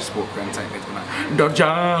 and we just walked around St. Ben's and like,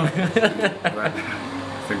 Dodger! But I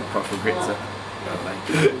think Poff regrets it.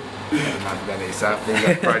 So after then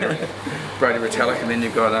you've got Brody Retallick, and then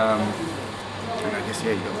you've got, and I guess,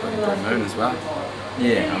 yeah, you've got Brew Moon as well.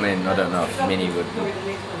 Yeah, I mean, I don't know if many would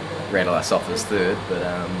rattle us off as third, but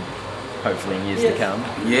hopefully in years to come.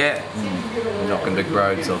 Yeah. Knocking big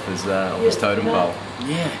roads off his totem pole.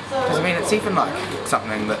 Yeah, because I mean, it's even like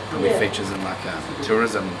something that probably features in like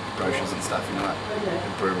tourism brochures and stuff, you know, like a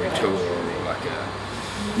brewery tour or like a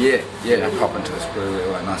you know, pop into this brewery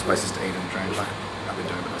or like nice places to eat and drink. Like I've been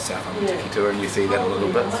doing a bit of South Island Tiki tour, and you see that a little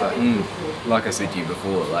bit. So like I said to you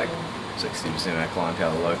before, like 60% of our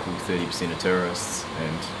clientele are local, 30% are tourists,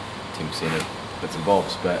 and 10% of bits and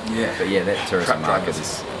bobs. But yeah, that tourism market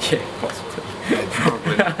is possibly. Yeah,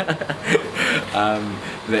 probably.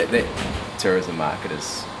 that tourism market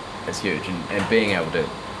is huge, and being able to,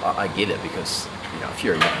 I get it, because if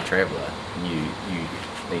you're a young traveller and you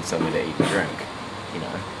need somewhere to eat and drink,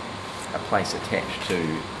 a place attached to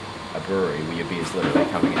a brewery where your beer's literally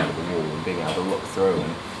coming out of the wall and being able to look through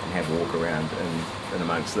and have a walk around and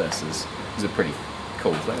amongst this is a pretty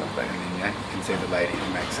cool thing, I think. And then you can see the lady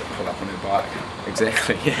who makes it pull up on her bike.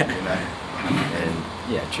 Exactly, yeah.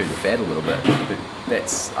 And chew your fat a little bit. But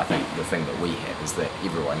that's, I think, the thing that we have is that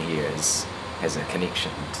everyone here has a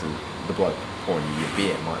connection to the bloke pouring you your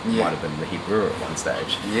beer. Might have been the head brewer at one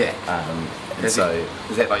stage. Yeah. Is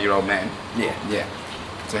that like your old man? Yeah. Yeah.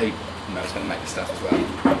 So he knows how to make the stuff as well.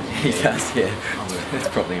 He does, yeah. It's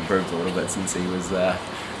probably improved a little bit since he was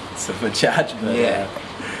sort of in charge. But,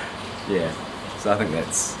 yeah. So I think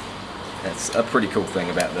that's a pretty cool thing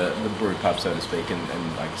about the brew pub, so to speak, and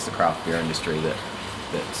I guess the craft beer industry that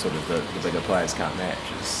sort of the bigger players can't match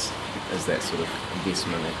is that sort of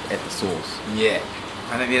investment at the source. Yeah.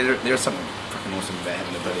 I think there is something fucking awesome about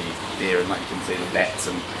having a buddy there, and like you can see the bats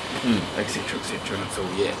and etc. and it's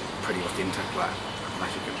all pretty authentic. Like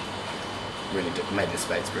you can really maybe the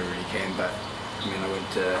States brewery you can, but I mean I went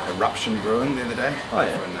to Eruption Brewing the other day. Oh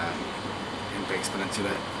yeah. In Biggs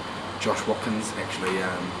Peninsula. Josh Watkins actually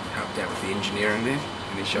helped out with the engineering there,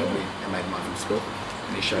 and he showed me. I made mine from school,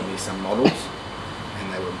 and he showed me some models,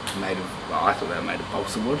 and they were made of. Well, I thought they were made of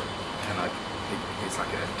balsa wood, and he's like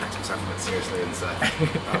takes himself a bit seriously, and so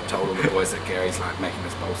I've told all the boys that Gary's like making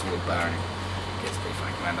this balsa wood bar, and he gets pretty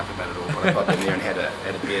fucking wound up about it all. But I got in there and had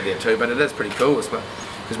a beer there too. But it is pretty cool,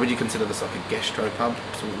 because would you consider this like a gastro pub?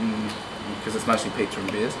 Because it's mostly pizza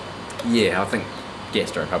and beers. Yeah, I think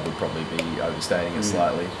gastro pub would probably be overstating it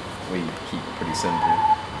slightly. We keep it pretty simple.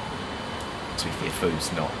 To be fair, food's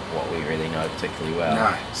not what we really know particularly well.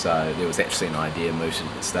 No. So there was actually an idea mooted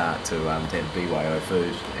at the start to have BYO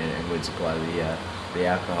food and we'd supply the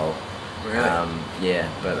alcohol. Really? Yeah,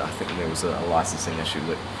 but I think there was a licensing issue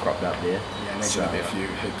that cropped up there. Yeah, and there's going to be a few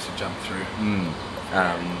hoops to jump through.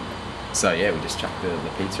 So yeah, we just chucked the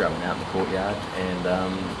pizza oven out in the courtyard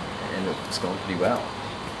and it's gone pretty well.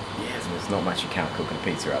 Yeah, there's not much you can't cook in a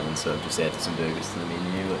pizza oven, so I've just added some burgers to the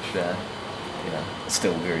menu, which it's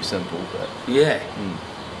still very simple, but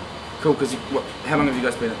cool. Because how long have you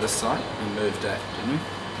guys been at this site? You moved at, didn't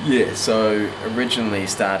you? Yeah, so originally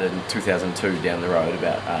started in 2002 down the road,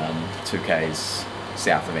 about 2 k's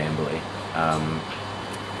south of Amberley,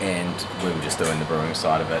 and we were just doing the brewing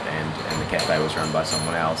side of it, and the cafe was run by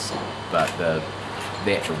someone else, but the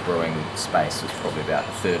actual brewing space was probably about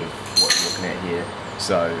a third of what you're looking at here.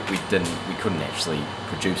 So we couldn't actually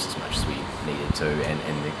produce as much as we needed to,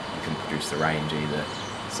 and you couldn't produce the range either.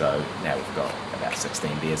 So now we've got about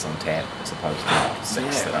 16 beers on tap as opposed to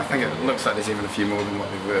 6. Yeah, I think it looks like there's even a few more than what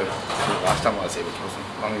we were last time I was here, which wasn't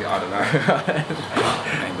long ago. I don't know.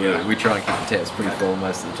 Yeah, we try and keep the taps pretty full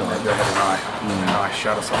most of the time. Maybe I had a nice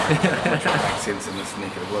shutter sign, which would make sense in this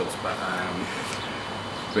neck of the woods.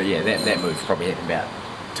 But yeah, that move probably happened about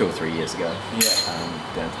 2 or 3 years ago.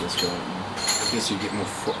 Yeah. Down to this joint. I guess you get more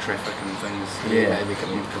foot traffic and things. Yeah. Maybe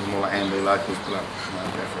because more like Amberley locals pull up,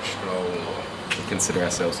 go for a stroll. We consider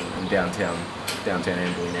ourselves in downtown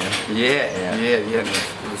Amberley now. Yeah,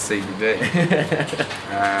 the CBD.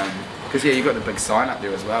 Because you've got the big sign up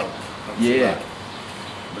there as well. Yeah.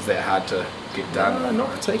 Was that hard to get done? No, not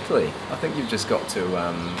particularly. I think you've just got to.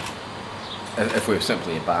 If we were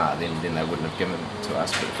simply a bar, then they wouldn't have given to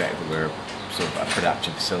us. But the fact that we're sort of a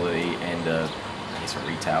production facility and a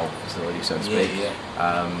retail facility, so to speak,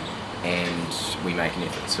 and we make an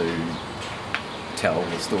effort to tell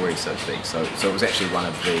the story, so to speak. So it was actually one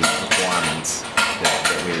of the requirements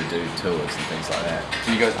that we would do tours and things like that.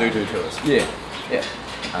 So you guys do tours? Yeah.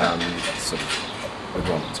 Sort of, we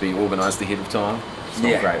want it to be organised ahead of time. It's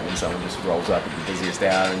not great when someone just rolls up at the busiest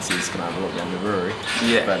hour and says, "Can I have a look down the brewery?"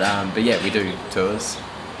 Yeah. But yeah, we do tours,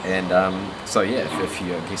 and so yeah, if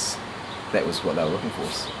you, I guess that was what they were looking for.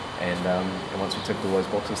 And once we ticked all those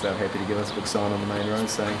boxes, they were happy to give us a big sign on the main road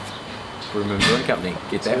saying Brew Moon Brewing Company,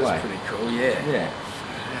 get that way. That's pretty cool, yeah.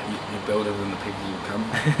 You build it and the people will come,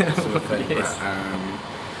 sort of thing. Yes. But,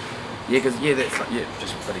 that's like,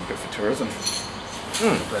 just pretty good for tourism.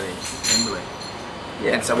 Bloody Amberley.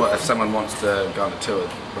 Yeah. And so what, if someone wants to go on a tour,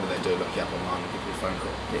 what do they do? Look you up online and give you a phone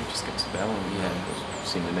call? Yeah, just give us a bell and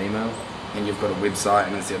send an email. And you've got a website,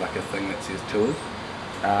 and is there like a thing that says tours?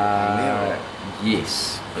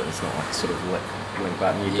 Yes, but it's not like a sort of link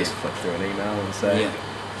button. You just click through an email and say,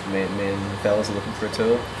 me and the fellas are looking for a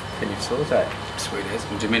tour. Can you facilitate? Sweet as.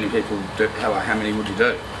 Do many people do? How many would you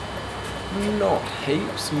do? Not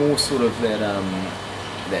heaps. More sort of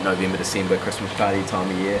that November, December, Christmas party time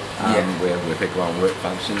of year, where people are on work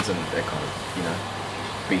functions and they're kind of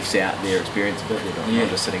beefs out their experience a bit. They're not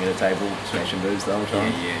just sitting at a table smashing booze the whole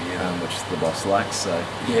time. Which the boss likes, so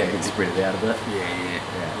you can spread it out a bit.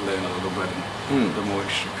 Learn a little bit and a bit more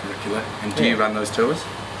extracurricular. And do you run those tours?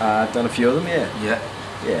 I've done a few of them,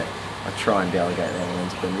 Yeah. I try and delegate that one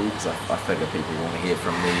to Bindi because I figure people want to hear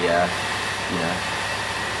from the,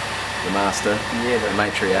 the master, the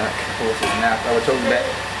matriarch. Horses. Now, we're talking about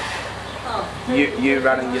you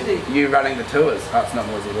running the tours. Oh, it's not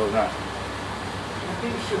noisy at all, no.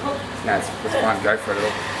 No, it's fine. Go for it.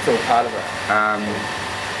 It's all part of it.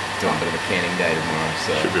 Doing a bit of a canning day tomorrow,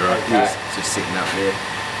 so should be right. Just sitting up there.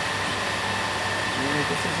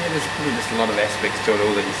 There's probably just a lot of aspects to it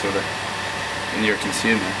all that you sort of, when you're a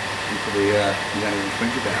consumer, you probably you don't even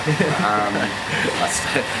think about.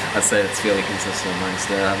 I'd say it's fairly consistent amongst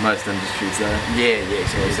most industries though.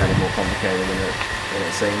 It's always a little more complicated than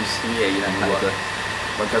it seems. You don't know what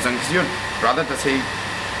goes on. Because your brother, does he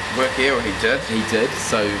work here, or he did? He did.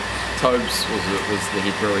 So Tobes was the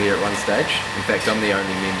head brewer here at one stage. In fact, I'm the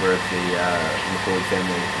only member of the McCauley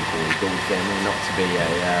family not to be a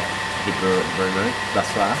head brewer at Brew Moon thus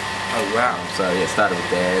far. Oh wow! So started with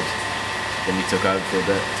Dad, then we took over for a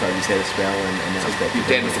bit. Toby's had a spell, and now it's back. Your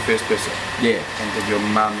dad was the first person. Yeah. And did your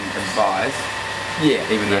mum advise? Yeah.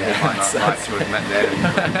 Even though he might not like to admit that,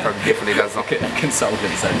 and probably definitely does not.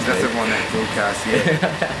 Consultant, so to speak. Doesn't want that broadcast.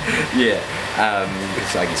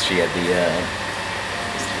 So I guess she had the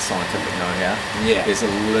scientific know-how. There's a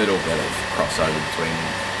little bit of crossover between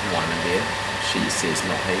one and beer. She says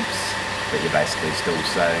not heaps, but you're basically still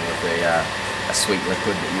starting with a sweet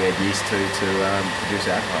liquid that you add yeast to produce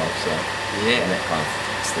alcohol. So and that kind of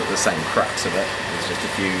it's the same crux of it. There's just a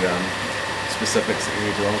few specifics that you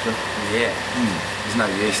need to alter. There's no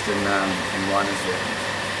yeast in wine, is there?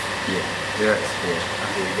 There is. Oh,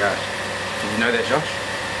 there you go. Did you know that, Josh?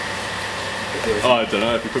 I don't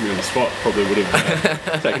know, if you put me on the spot, probably would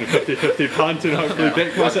have taken a 50-50 punt and hopefully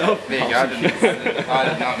backed myself. There you go, I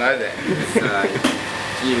did not know that.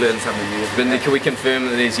 You learn something new. Bindi, can we confirm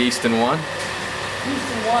that there's yeast in wine?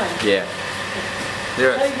 Yeast in wine? Yeah.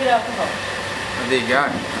 There How is. do you get alcohol? There you go.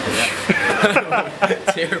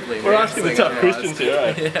 Terribly. We're asking the tough questions here,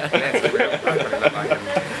 eh? That's real.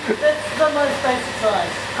 That's the most basic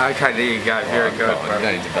science. Okay, there you go. Very good. You don't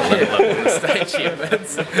need to belittle it on the stage here,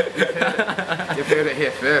 Vince. You've heard it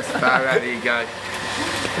here first. There you go.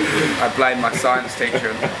 I blame my science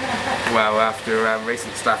teacher. Well, after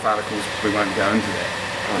recent stuff articles, we won't go into that.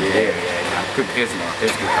 Good. Here's not.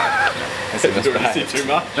 Here's good. That's already too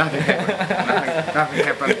much. Nothing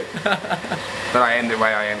happened. But I am the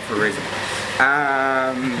way I am for a reason.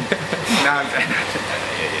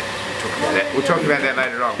 We'll talk about that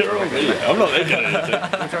later on. I'm not that good at it.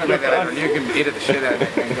 We'll talk about that later on. You can edit the shit out of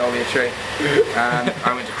that Mongolia tree.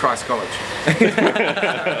 I went to Christ College.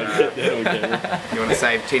 You want to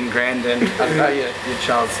save 10 grand and I don't know, your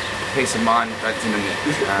child's peace of mind, don't send them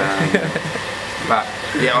there. But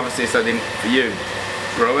yeah, obviously, so then for you,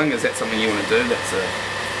 brewing, is that something you want to do? That's a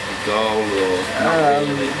goal or not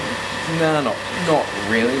really? No, not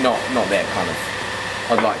really. Not that kind of.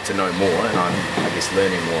 I'd like to know more, and I'm, I guess,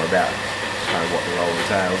 learning more about kind of what the role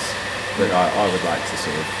entails. But I would like to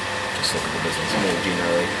sort of just look at the business more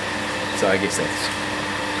generally. So I guess that's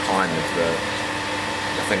kind of the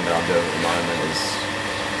thing that I'm doing at the moment is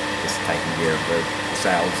just taking care of the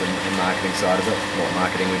sales and marketing side of it. What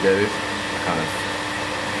marketing we do, I kind of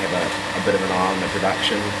have a bit of an eye on the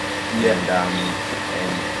production and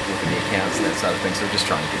look at the accounts and that sort of thing. So we're just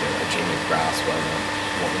trying to get a general grasp on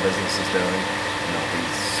what the business is doing. Not be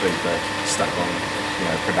super stuck on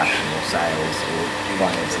production or sales or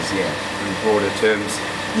finances. In broader terms.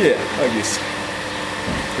 I guess.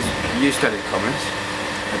 You studied commerce.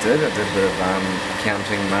 I did a bit of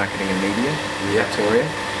accounting, marketing and media in Victoria.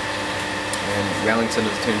 And Wellington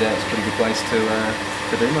has turned out it's a pretty good place to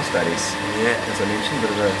do my studies. As I mentioned,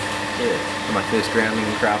 but for my first grounding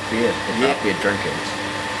in craft beer, craft beer drinking.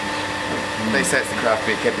 They say it's the craft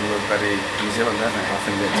beer capital of bloody New Zealand, don't they? I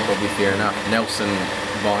think that's probably fair enough. Nelson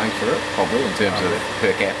vying for it, probably, in terms of per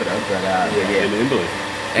capita, but And Emberley.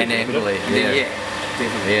 And Emberley, definitely.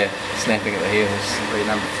 Snapping at the heels. Be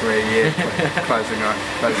number 3, closing in.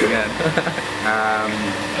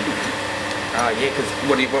 Because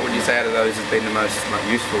what would you say out of those has been the most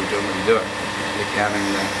useful doing what you're doing? The accounting,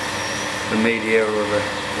 the media, or the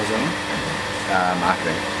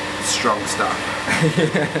Marketing. Strong stuff.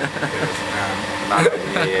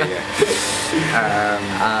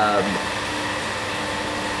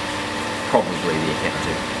 Probably the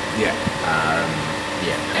accounting. I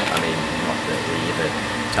mean, not that we ever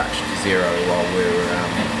touched zero while we were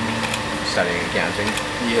studying accounting,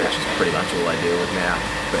 which is pretty much all I deal with now.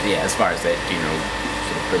 But as far as that general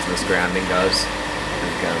sort of business grounding goes. I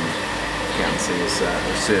think accountancy has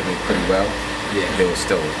served me pretty well. Yeah. There was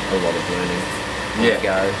still a lot of learning to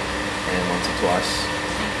go, and once or twice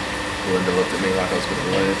Belinda looked at me like I was a bit of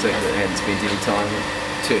a lunatic that hadn't spent any time in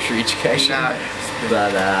tertiary education. No.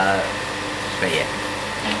 But yeah.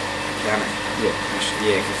 Accounting.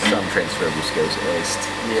 Yeah, some transferable skills at least.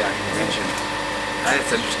 Yeah, I can imagine.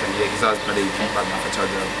 That's interesting, yeah, because I was pretty, like I told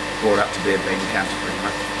you, I was brought up to be a being accountant pretty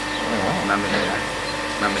much. Mum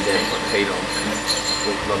and dad put the heat on, and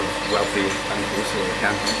a lot of wealthy uncles who were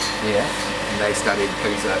accountants. Yeah. And they studied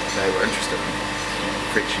things that they were interested in,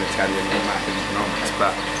 French and Italian and marketing economics,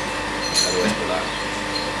 but they'd always be like,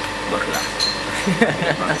 look at that.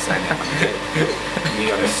 I'm not saying that, mum and dad.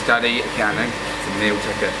 You got to study accounting, it's a meal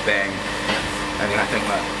ticket, bang. I mean, I think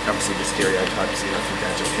like obviously the stereotypes, with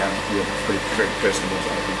regard to accounting, you're pretty very personable,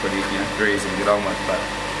 pretty very easy to get on with, but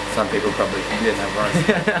some people probably no worries.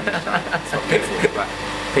 It's not people, but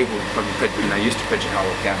people probably used to pigeonhole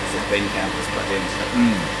accountants as being accountants, but then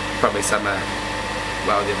probably some the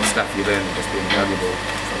stuff you learn would just be invaluable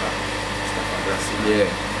for stuff like this. Yeah.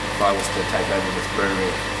 If I was to take over this brewery,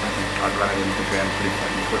 I think I'd run it into the ground pretty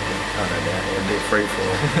fucking quickly. Oh no doubt. It'd be free for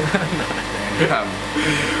all.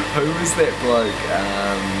 Who was that bloke?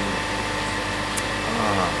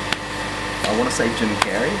 I want to say Jim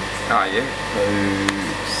Carrey. Oh yeah. Who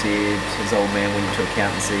said his old man went into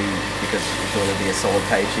accountancy because he thought it'd be a solid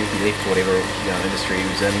paycheck. He left whatever industry he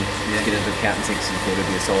was in to get into accountancy because he thought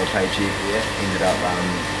it'd be a solid paycheck. Yeah. Ended up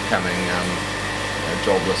becoming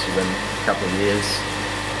jobless within a couple of years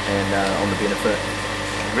and on the benefit.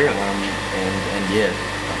 Really? And yeah,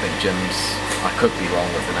 I think Jim's. I could be wrong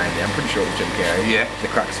with the name there. I'm pretty sure it was Jim Carrey. Yeah.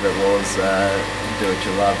 The crux of it was do what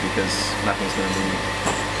you love because nothing's going to be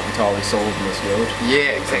entirely solved in this world.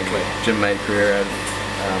 Yeah, exactly. Jim made a career out of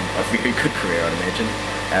a very good career, I'd imagine,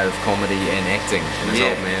 out of comedy and acting. And his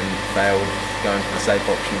old man failed going for the safe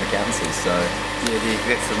option of accountancy. So yeah,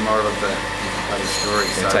 that's the moral of the story.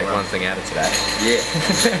 So take one thing out of today. Yeah.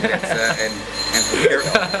 That's, and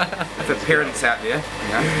for parents out there,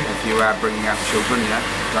 if you are bringing up children,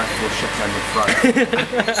 don't force shit down your throat.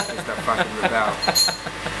 Just don't fucking rebel.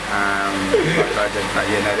 Like I did, but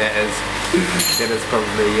that is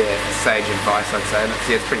probably sage advice, I'd say. And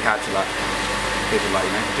it's pretty hard to people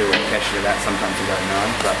do what you're passionate about. Sometimes you don't know.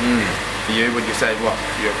 But for you, would you say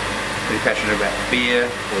you're pretty passionate about beer,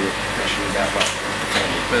 or you're passionate about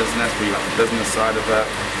family business? Were you like the business side of it?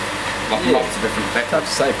 Lots of different factors.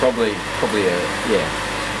 I'd say probably a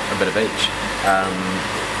bit of each.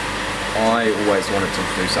 I always wanted to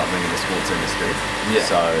do something in the sports industry. Yeah.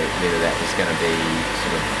 So whether that was going to be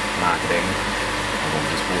sort of marketing, I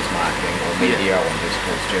wanted to do sports marketing, or media, I wanted to do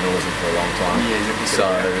sports journalism for a long time. Yeah,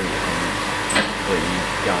 so completely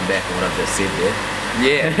going back on what I've just said there.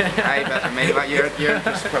 Yeah. Hey, but I mean, your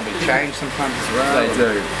interests probably change sometimes as well. They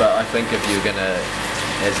do, but I think if you're going to,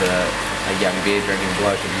 as a young beer drinking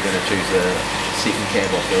bloke, if you're going to choose a second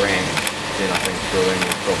cab off the rank, then I think brewing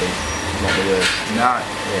is probably not the worst. No.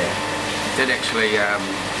 Yeah. I did actually,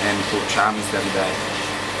 in Port Chalmers the other day,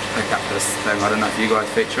 pick up this thing. I don't know if you guys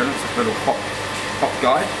feature in it. It's a little hop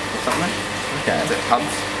guide or something. Okay. It's at pubs,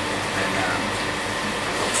 and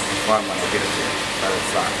I'll find one. I'll get it to you. But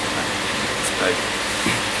it's like it's big,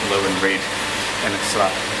 blue and red, and it's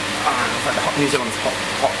like it's like the New Zealand's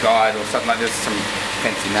hop guide or something like. There's some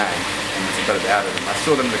fancy name, and there's a bit about it. And I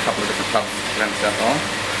saw them at a couple of different pubs around South Island,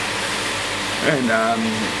 and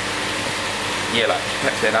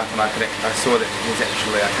picked that up, and I saw that there's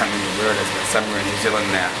actually, I can't remember where it is, but somewhere in New Zealand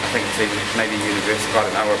now, I think it's even maybe a university, I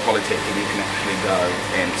don't know, or a polytechnic, you can actually go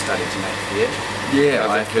and study to make beer. Yeah,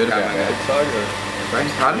 I've heard about that. Otago.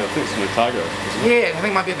 Pardon? I think it's in Otago. Yeah, I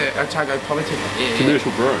think it might be the Otago Polytechnic. Yeah,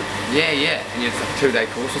 Commercial brewing. Yeah, and it's like a 2-day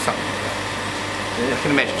course or something like that. Yeah. I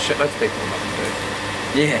can imagine shitloads of people might do.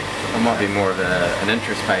 Yeah, it might be more of an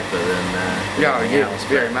interest paper than anything else,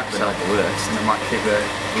 very much but so. not the worst. And it might keep the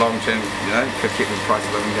long term, could keep the price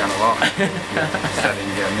of living down a lot.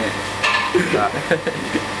 Studying down there.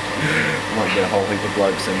 Might get a whole heap of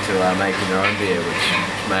blokes into making their own beer, which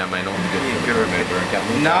may or may not be good for the brewing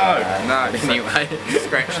company. No. But anyway,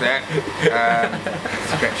 scratch that.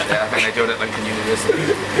 Scratch that. I think they do it at Lincoln University.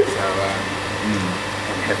 So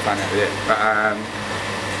have fun out there. But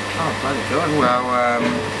bloody good. Well,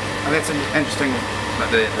 that's interesting,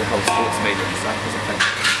 like the whole sports media and stuff, because I think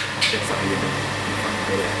that's something you've been fucking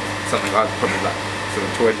good at. Something I've probably sort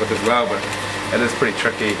of toyed with as well, but it is pretty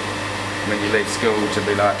tricky when you leave school to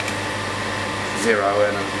be zero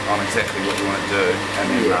in on exactly what you want to do, and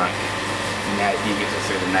then now you get to a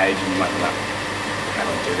certain age and you might be how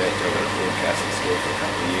do I do that? Do a bit of broadcasting school for a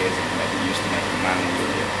couple of years and maybe used to making money,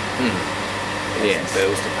 or Yes. some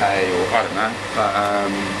bills to pay, or I don't know. But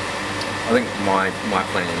I think my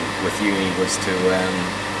plan with uni was to,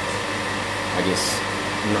 I guess,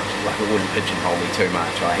 not, like it wouldn't pigeonhole me too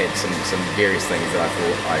much. I had some various things that I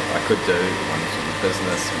thought I could do, one sort of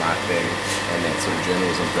business, marketing, and that sort of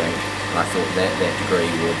journalism thing. And I thought that degree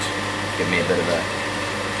would give me a bit of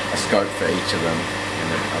a scope for each of them, and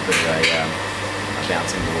a bit of a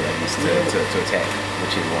bouncing board, I guess, to attack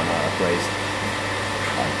whichever one I pleased.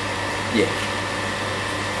 Yeah.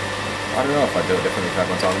 I don't know if I'd do it differently if I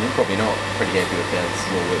had my time. I'm probably not. Pretty happy with how this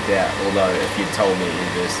has all worked out. Although if you'd told me at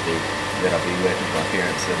university that I'd be working for my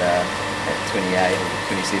parents at 28 or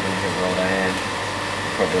 27, however old I am,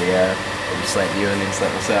 I'd probably slap you and then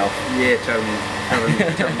slap myself. yeah, tell them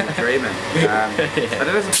the dreaming.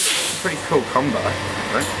 But it is a pretty cool combo,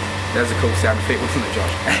 right? That was a cool sound effect, wasn't it,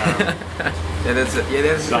 Josh? That is a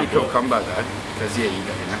pretty cool combo though, because you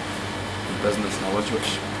got the business knowledge,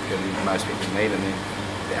 which most people need, and then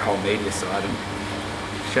that whole media side, and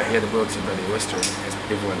the world's a bloody oyster, as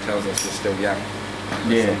everyone tells us we're still young.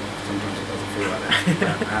 Yeah. Sometimes it doesn't feel like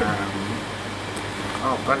that.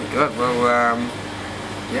 Oh, bloody good. Well,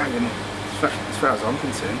 yeah, as far as I'm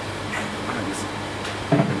concerned, I think it's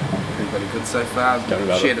been pretty good so far. Done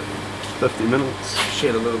about Shared 50 minutes.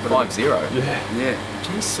 Shared a little bit 5-0. Yeah.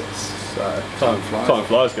 Jesus. So, time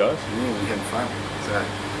flies, guys. Yeah, we had fun. So,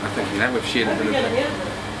 I think, we've shared a Have bit you of got it. it?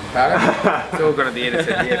 Pardon? It's all got to be edited,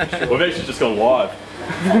 yeah, for sure. We've actually just gone live.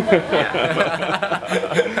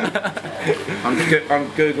 on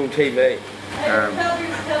Google TV. Hey, that'll be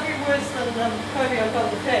worse than Cody on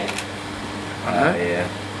top of the tank. Yeah.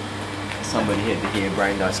 Somebody had the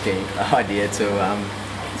harebrained idea to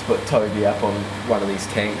put Toby up on one of these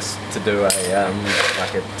tanks to do like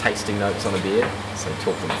a tasting notes on a beer. So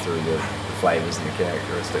talk them through the flavours and the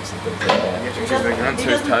characteristics and things like that. He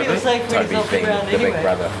doesn't feel safe when he's Toby off the being ground the big anyway.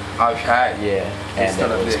 brother. Okay. Yeah, and not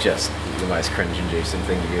it up was there. just the most cringe-inducing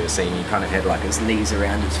thing you've ever seen. He kind of had like his knees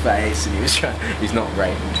around his face, and he's not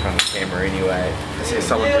great in front of the camera anyway. Is he a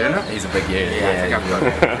solid unit? He's a big unit. Yeah, I think I've got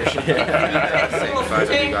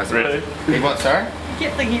it. Really? He what, sorry? He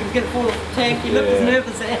kept thinking he was going to fall off the tank. He looked as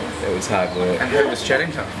nervous as. It was hard work. And who was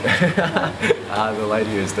chatting to him? The lady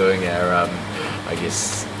who was doing our, I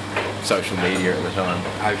guess, social media at the time.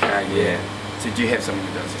 Okay, yeah. So do you have someone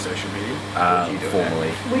who does your social media? Or do you do it?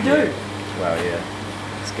 Formally. We do. Well, yeah.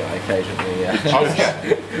 This guy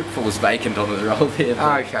occasionally falls vacant on his role there.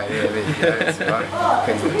 but- Okay, yeah, there you go. That's right.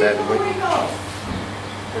 Depends on the day of the week.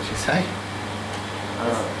 What'd you say?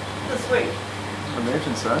 This week. I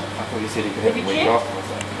imagine so. I thought you said he could Have have a you week checked? off. I was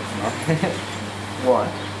like, that's not. Why?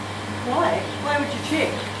 Why? Why would you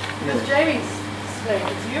check? Because Jamie's saying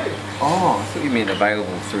it's you. Oh, I thought you meant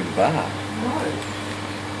available through the bar. No.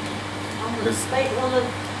 On the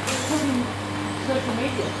social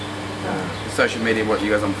media. Social media, what,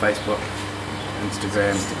 you guys on Facebook?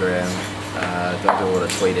 Instagram? Don't do a lot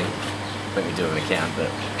of tweeting. I think we do have an account, but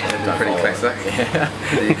don't Pretty follow it. classic. Yeah.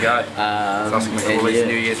 There you go. It's Oscar McCauley's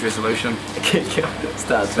New Year's resolution.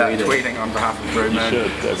 Start Start tweeting. tweeting on behalf of Brew You Moon. should.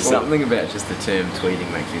 Definitely. Something about just the term tweeting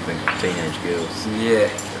makes me think of teenage girls. Yeah.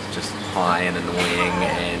 It's just high and annoying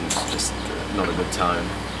and just not a good tone.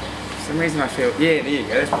 For some reason I feel, yeah, there you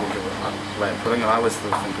go, that's probably a good way of putting it. I always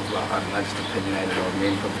still think of like, I don't know, just opinionated old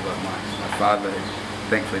men, probably like my father, who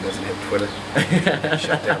thankfully doesn't have Twitter.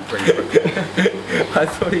 Shut down pretty quickly. I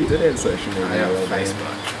thought he did have social media. I have right there.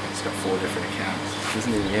 Facebook. He's got 4 different accounts.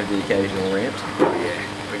 Doesn't he have the occasional rant? Oh yeah,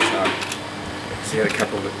 big time. So he had a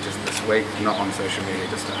couple that just this week, not on social media,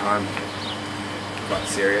 just at home. Quite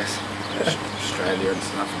serious. Australia and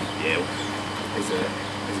stuff. Yeah.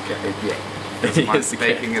 He's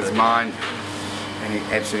speaking his mind, and he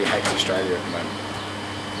absolutely hates Australia at the moment.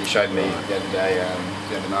 He showed me the other day,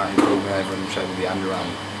 the other night, he called me over and showed me the underarm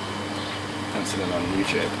incident on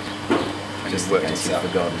YouTube. And Just he worked in case you've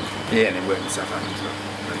himself. forgotten. Yeah, and he worked himself up into it.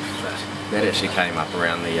 Pretty fat. That actually came up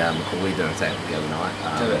around the McCauley dinner table the other night,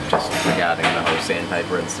 Did it? just regarding the whole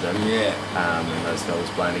sandpaper incident. Yeah. And those fellas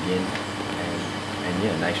playing again, and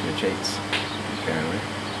yeah, Nation of Cheats, apparently.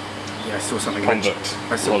 Yeah, I saw something. Convicts.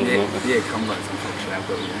 I saw, A lot of yeah, them. yeah, convicts. Unfortunately, I've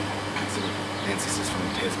got sort of ancestors from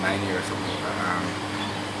Tasmania or something. But I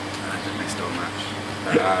don't think they stole much.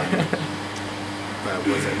 But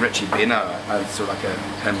was it Richie Benno? I saw like him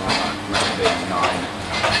on must have been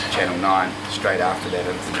Channel 9 straight after that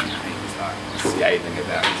incident. He was like scathing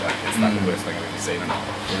about it. He's like, it's like the worst thing I've ever seen in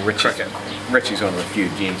cricket. Richie's one of the few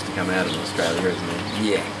gems to come out of Australia, isn't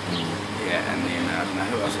he? Yeah. Yeah, and then I don't know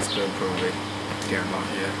who else is good. Probably Darren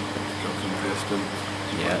Lockyer. Kirsten.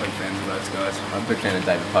 Yeah. I'm a big fan of those guys. I'm a big fan of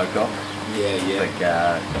David Pocock. Yeah, I yeah. think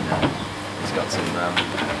he's got some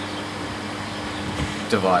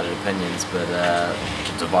divided opinions, but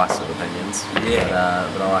divisive opinions. Yeah.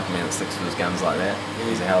 But I like a man that sticks to his guns like that.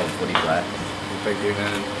 He's a hell of a footy player. Big dude.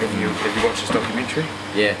 Have you watched this documentary?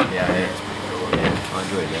 Yeah. Yeah, I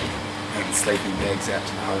enjoyed that. And sleeping bags out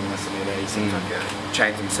to the homeless and all that. He seems like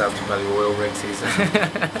changed himself to bloody oil rigs. He's a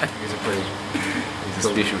pretty... He's a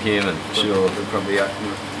special human, for sure. We'll probably,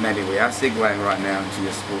 maybe we are segueing right now into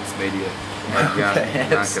your sports media.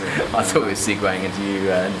 Perhaps. I thought we were segueing into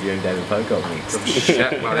you interviewing David Pocock next.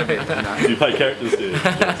 Shit, well, that'd be, no. Do you play characters here?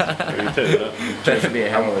 That should be a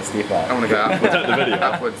hell of a step up. I want to go upwards. Take the video.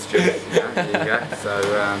 Upwards, Jim. There you go. So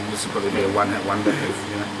this will probably be a one-hit wonder.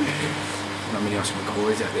 Not many Oscar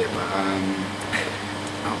McCauleys out there, but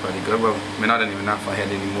oh, bloody good. Well, I mean, I don't even know if I had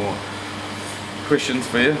any more questions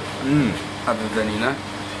for you, other than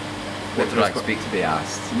what did I expect to be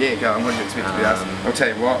asked? Yeah, go on. What did you expect to be asked? I'll tell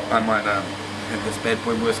you what. I might have this bad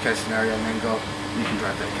boy worst case scenario, and then go. You can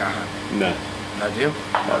drive that car home. No. No deal.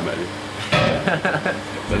 No, maybe.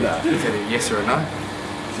 But is that a yes or a no?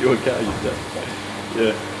 It's your car, you do.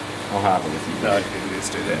 Yeah. I'll have it with you. No,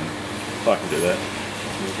 Let's do that. I can do that.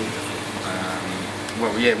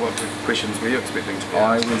 Well, yeah. What questions were you expecting to be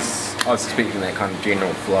I asked? was expecting that kind of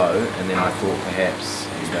general flow, and then I thought perhaps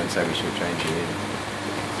you don't say we should change it either.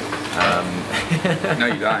 No,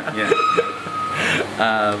 you don't. Yeah.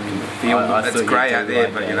 It's thought grey you'd out do there,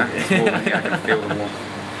 like but that. it's warm. Yeah, I can feel the warmth.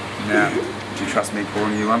 Now, do you trust me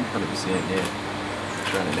pouring you one? 100%, yeah.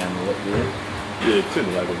 Throwing it down the lip there. Yeah, turn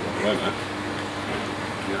the label on, won't it?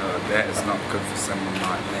 God, that is not good for someone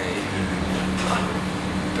like me.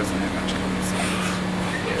 Doesn't have much common sense.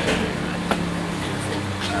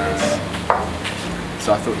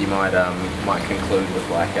 So I thought you might conclude with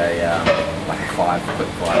like a quick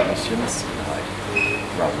 5 questions, like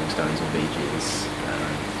Rolling Stones or Bee Gees,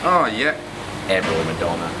 Oh, yeah. Avril or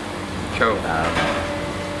Madonna. Cool.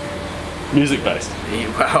 Music based.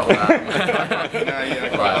 Well, No,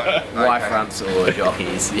 yeah, Y okay. fronts or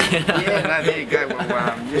jockeys. Yeah, no, there you go.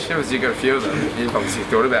 Well, you shows you got a few of them. You've obviously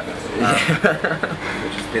thought about this,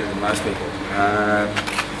 which is better than most people.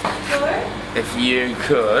 If you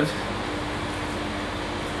could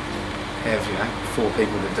have, 4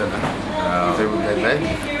 people to dinner, who would they be?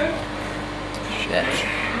 Shit.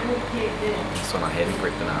 That's one I hadn't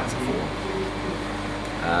prepped an answer for.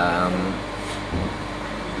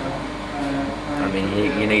 I mean,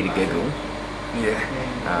 you need a giggle. Yeah.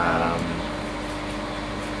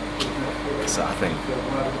 So I think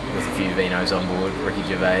with a few vinos on board, Ricky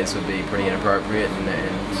Gervais would be pretty inappropriate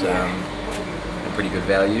and pretty good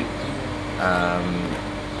value.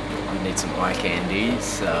 You need some eye candy,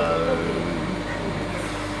 so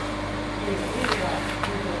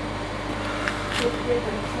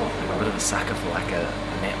I'm a bit of a sucker for like a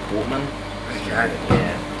Nat Portman. Okay.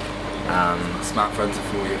 Yeah. Smartphones are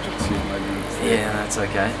for you to assume maybe. Yeah, that's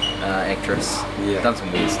okay. Actress. Yeah. Done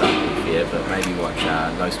some weird stuff with here, but maybe watch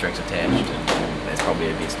No Strings Attached, and that's probably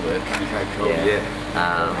her best work. Okay, cool. Yeah.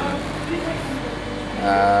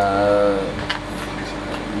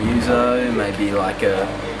 Muso, maybe like I'm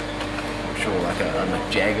sure like a Mick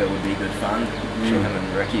Jagger would be good fun. I'm sure him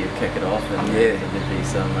and Ricky would kick it off, and there'd be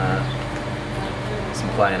some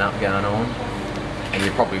playing up going on. And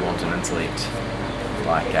you probably want an intellect,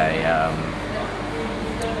 like a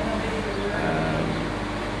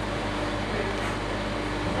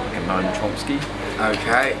Noam Chomsky.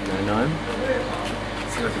 Okay. No Noam?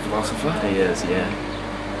 Is he like a philosopher? He is, yeah.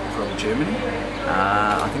 From Germany?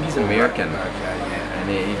 I think he's American. Okay, yeah. And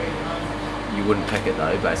you wouldn't pick it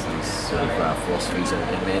though, based on his sort of philosophies and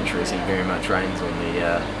mantras. He very much reigns on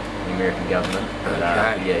the American government. But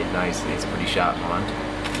yeah, no, he's a pretty sharp mind.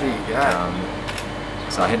 There you go.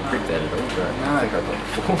 So I hadn't prepped that at all, but No. I think I've got it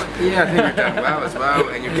before. Yeah, I think you've done well as well,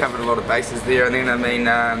 and you've covered a lot of bases there. And then, I mean,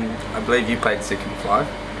 I believe you played second five.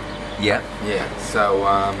 Yeah. Yeah. So,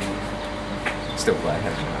 Still playing,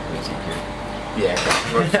 haven't you? yeah. Okay.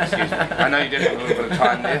 Well, excuse me. I know you did have a little bit of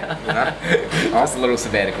time there. You know. Just a little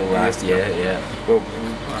sabbatical last year, yeah. Well,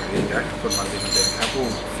 there you go. Put my even been a couple a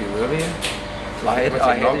few earlier. I had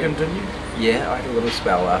Logan, didn't you? Yeah, I had a little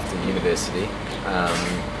spell after university,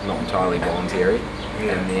 not entirely voluntary,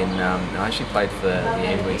 and then I actually played for the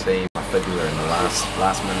Angling team. I figured in the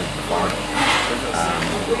last minute of the final,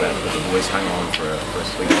 but the boys hung on for a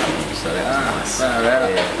sweet couple, so that was nice.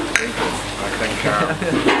 I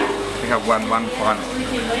think I've won one final.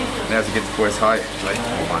 That was against Boys High, actually.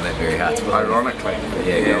 I find that very hard to believe. Ironically. But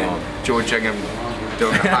yeah, go on. George Ingham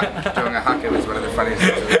doing a hucker was one of the funniest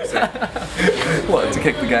things I've ever seen. What, to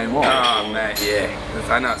kick the game off? Oh man, yeah.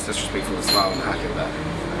 I know it's disrespectful to smile on the hucker, but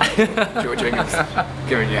George Ingham's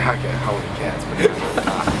giving you a hucker, holy cats.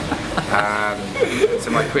 So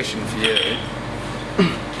my question for you,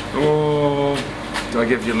 Oh, do I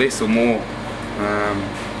give you less or more?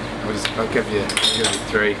 I'll give you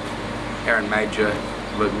 3. Aaron Major,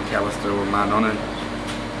 Luke McAllister or Marnonu.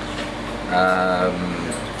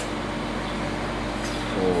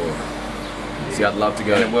 4. See, I'd love to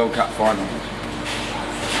go in a World Cup final.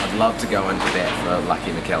 I'd love to go into that for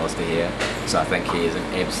Lucky McAllister here. So I think he is an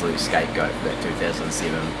absolute scapegoat for that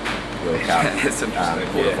 2007 World Cup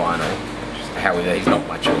quarter-final. However, he's not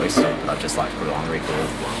my choice. I'd just like to put it on record.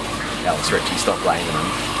 Alex Ritchie, stop blaming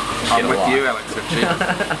him. I'm with you, Alex Ritchie.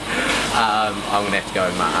 I'm going to have to go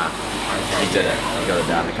with Maha. He did it. He got it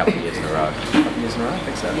done a couple of years in a row. A couple of years in a row, I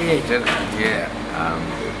think so. Yeah, he did it. Yeah.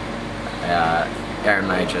 Aaron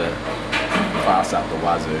Major, class up the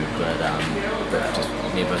wazoo, but just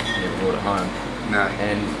never brought it home. No.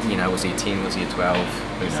 And, you know, was he 10, was he 12?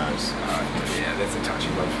 Who knows? Yeah, that's a touchy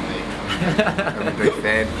one for me. I'm a big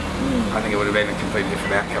fan. I think it would have been a completely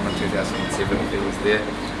different outcome in 2007 if he was there.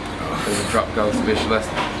 He was a drop goal specialist.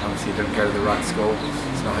 Obviously he didn't go to the right school.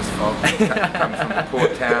 It's not his fault. He comes from a poor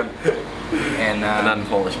town. And, an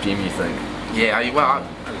unpolished gem, you think? Yeah, well, I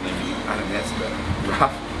think that's a bit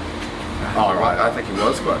rough. Oh, right. I think he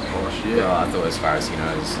was quite polished, yeah. Well, I thought as far as, you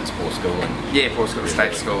know, his poor schooling. Yeah, poor school,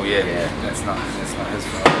 state school, yeah. That's not his fault.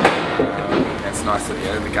 It's nice that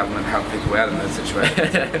the government help people out in those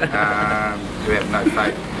situations. Who have no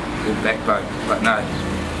faith or backbone. But no,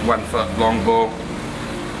 1 foot, long ball.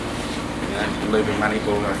 You know, looping money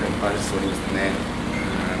ball, I think. I just thought he was the man.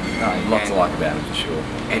 Lots to like about him for sure.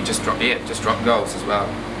 And just drop goals as well.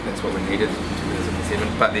 That's what we needed in 2007.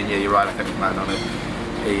 But then, yeah, you're right, I think with Martin on it,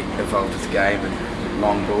 he evolved his game and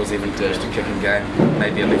long balls, even just a kicking game.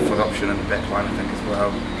 Maybe a left foot option in the back line, I think, as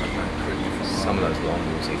well. Some of those long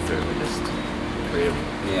balls he threw were just incredible.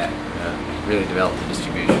 Yeah. Really developed the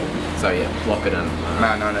distribution. So yeah, lock it in.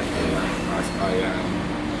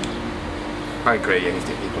 I agree, yeah, he's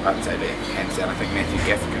definitely, I'd say that hands down. I think Matthew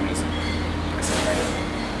Gaffigan was in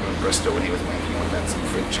Bristol when he was making on about some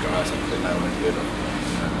French guys that no one had heard of.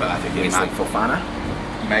 But I think Wesley Fofana?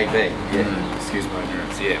 Maybe, yeah. Excuse my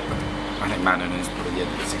ignorance, yeah. But I think Martin is probably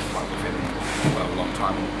the second fight we've had in a long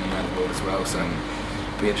time around the world as well. So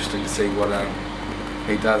it'll be interesting to see what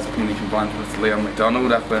he does when he combines with Leon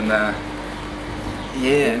McDonald up in.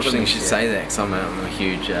 Yeah, interesting you should say that, because I'm a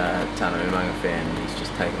huge Tana Umaga fan. He's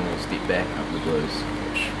just taken a little step back up the Blues,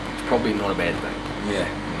 which is probably not a bad thing. Yeah.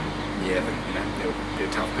 Yeah, I think, you know, it would be a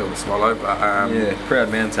tough pill to swallow, but yeah, proud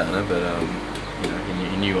man Tana, but you know,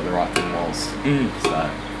 he knew what the right thing was. So,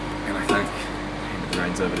 and I think the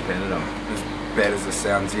reins over to Panadol. As bad as this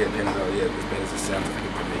sounds, as bad as this sounds, I think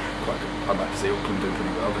it could be quite good. I'd like to see Auckland do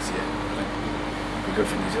pretty well this year. I think it'd be good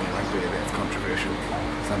for New Zealand rugby. That's controversial.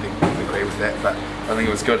 Some people would agree with that, but I think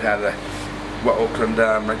it was good how Auckland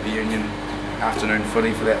Rugby Union afternoon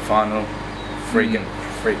footy for that final, free, you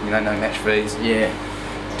know, no match fees. Yeah.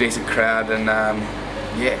 Decent crowd, and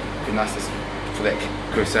yeah, it'd be nice for that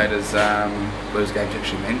Crusaders Blues game to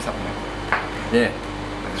actually mean something. Yeah,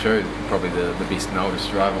 true. Probably the best and oldest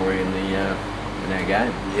rivalry in our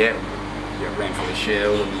game. Yeah, ran for the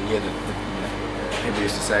shield, and then, yeah, people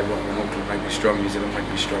used to say, well, when Auckland rugby strong, New Zealand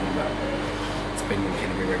rugby strong, but it's been when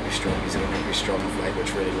Canterbury rugby strong, New Zealand rugby strong of late,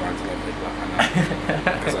 which really winds a lot of people up. I know,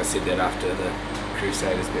 because I said that after the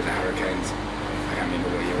Crusaders beat the Hurricanes. I can't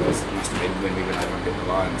remember what year it was. It must have been when we went over and beat the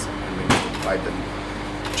Lions, and we must have played them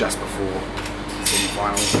just before the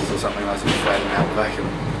semi-finals or something. I was just playing in Outback, and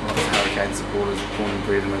lots of Hurricane supporters born and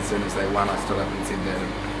bred, and as soon as they won, I stood up and said that,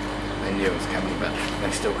 and they knew it was coming, but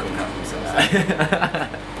they still couldn't help themselves.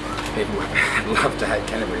 People love to hate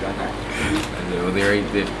Canterbury, don't they? Well, they're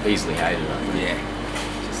easily hated, aren't they? Yeah.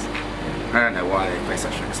 I don't know why they play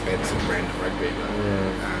such an expensive brand of rugby, but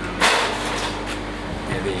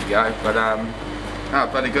yeah, there you go. But oh,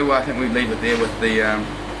 bloody good. Well, I think we leave it there with the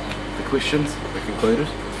questions. We're concluded.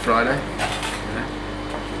 It's Friday. Yeah.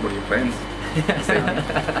 What are your plans?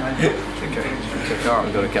 Kick on.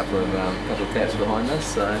 We've got a couple of taps behind us,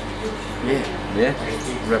 so yeah.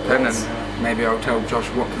 Rip in, and maybe I'll tell Josh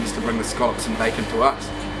Watkins to bring the scallops and bacon to us.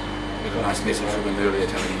 We got a nice message from him earlier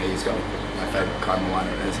telling me he's got my favourite kind of wine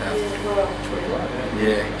at his house.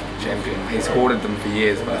 Yeah, champion. He's hoarded them for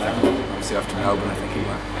years, but I think obviously after Melbourne, I think he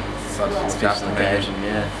might start an occasion.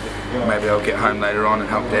 Yeah. Maybe I'll get home later on and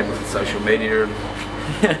help Dad with the social media. And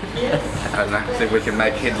I don't know, see if we can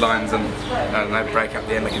make headlines and, I don't know, break up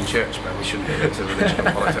the Anglican Church, but we shouldn't get into religion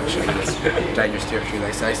and politics, should be this dangerous territory,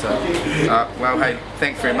 they say. So, well, hey,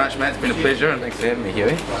 thanks very much, mate. It's been a pleasure. And Thanks for having me,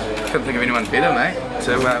 Huey. Couldn't think of anyone better, mate,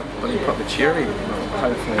 to really pop the cherry.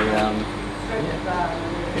 Hopefully,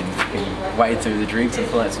 fucking wade through the drinks and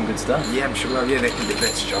pull out some good stuff. Yeah, I'm sure. Yeah,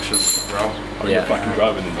 that's Josh's role. I'm fucking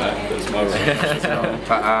driving in that. That's my role.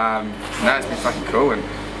 But no, it's been fucking cool, and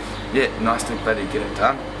yeah, nice to bloody get it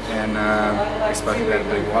done. And we spoke about it a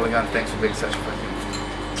big while ago. And thanks for being such a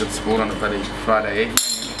fucking good sport on a bloody Friday evening.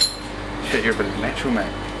 Shit, you're a bit of a natural,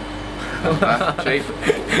 mate. Chief,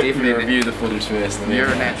 definitely Review the footage first. You're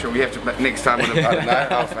a natural. We have to next time. I don't know.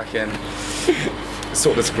 I'll fucking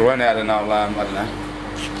sort this groin out, and I'll I don't know,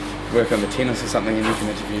 work on the tennis or something, and you can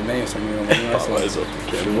interview me or something. That's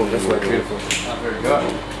beautiful. Very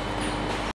good.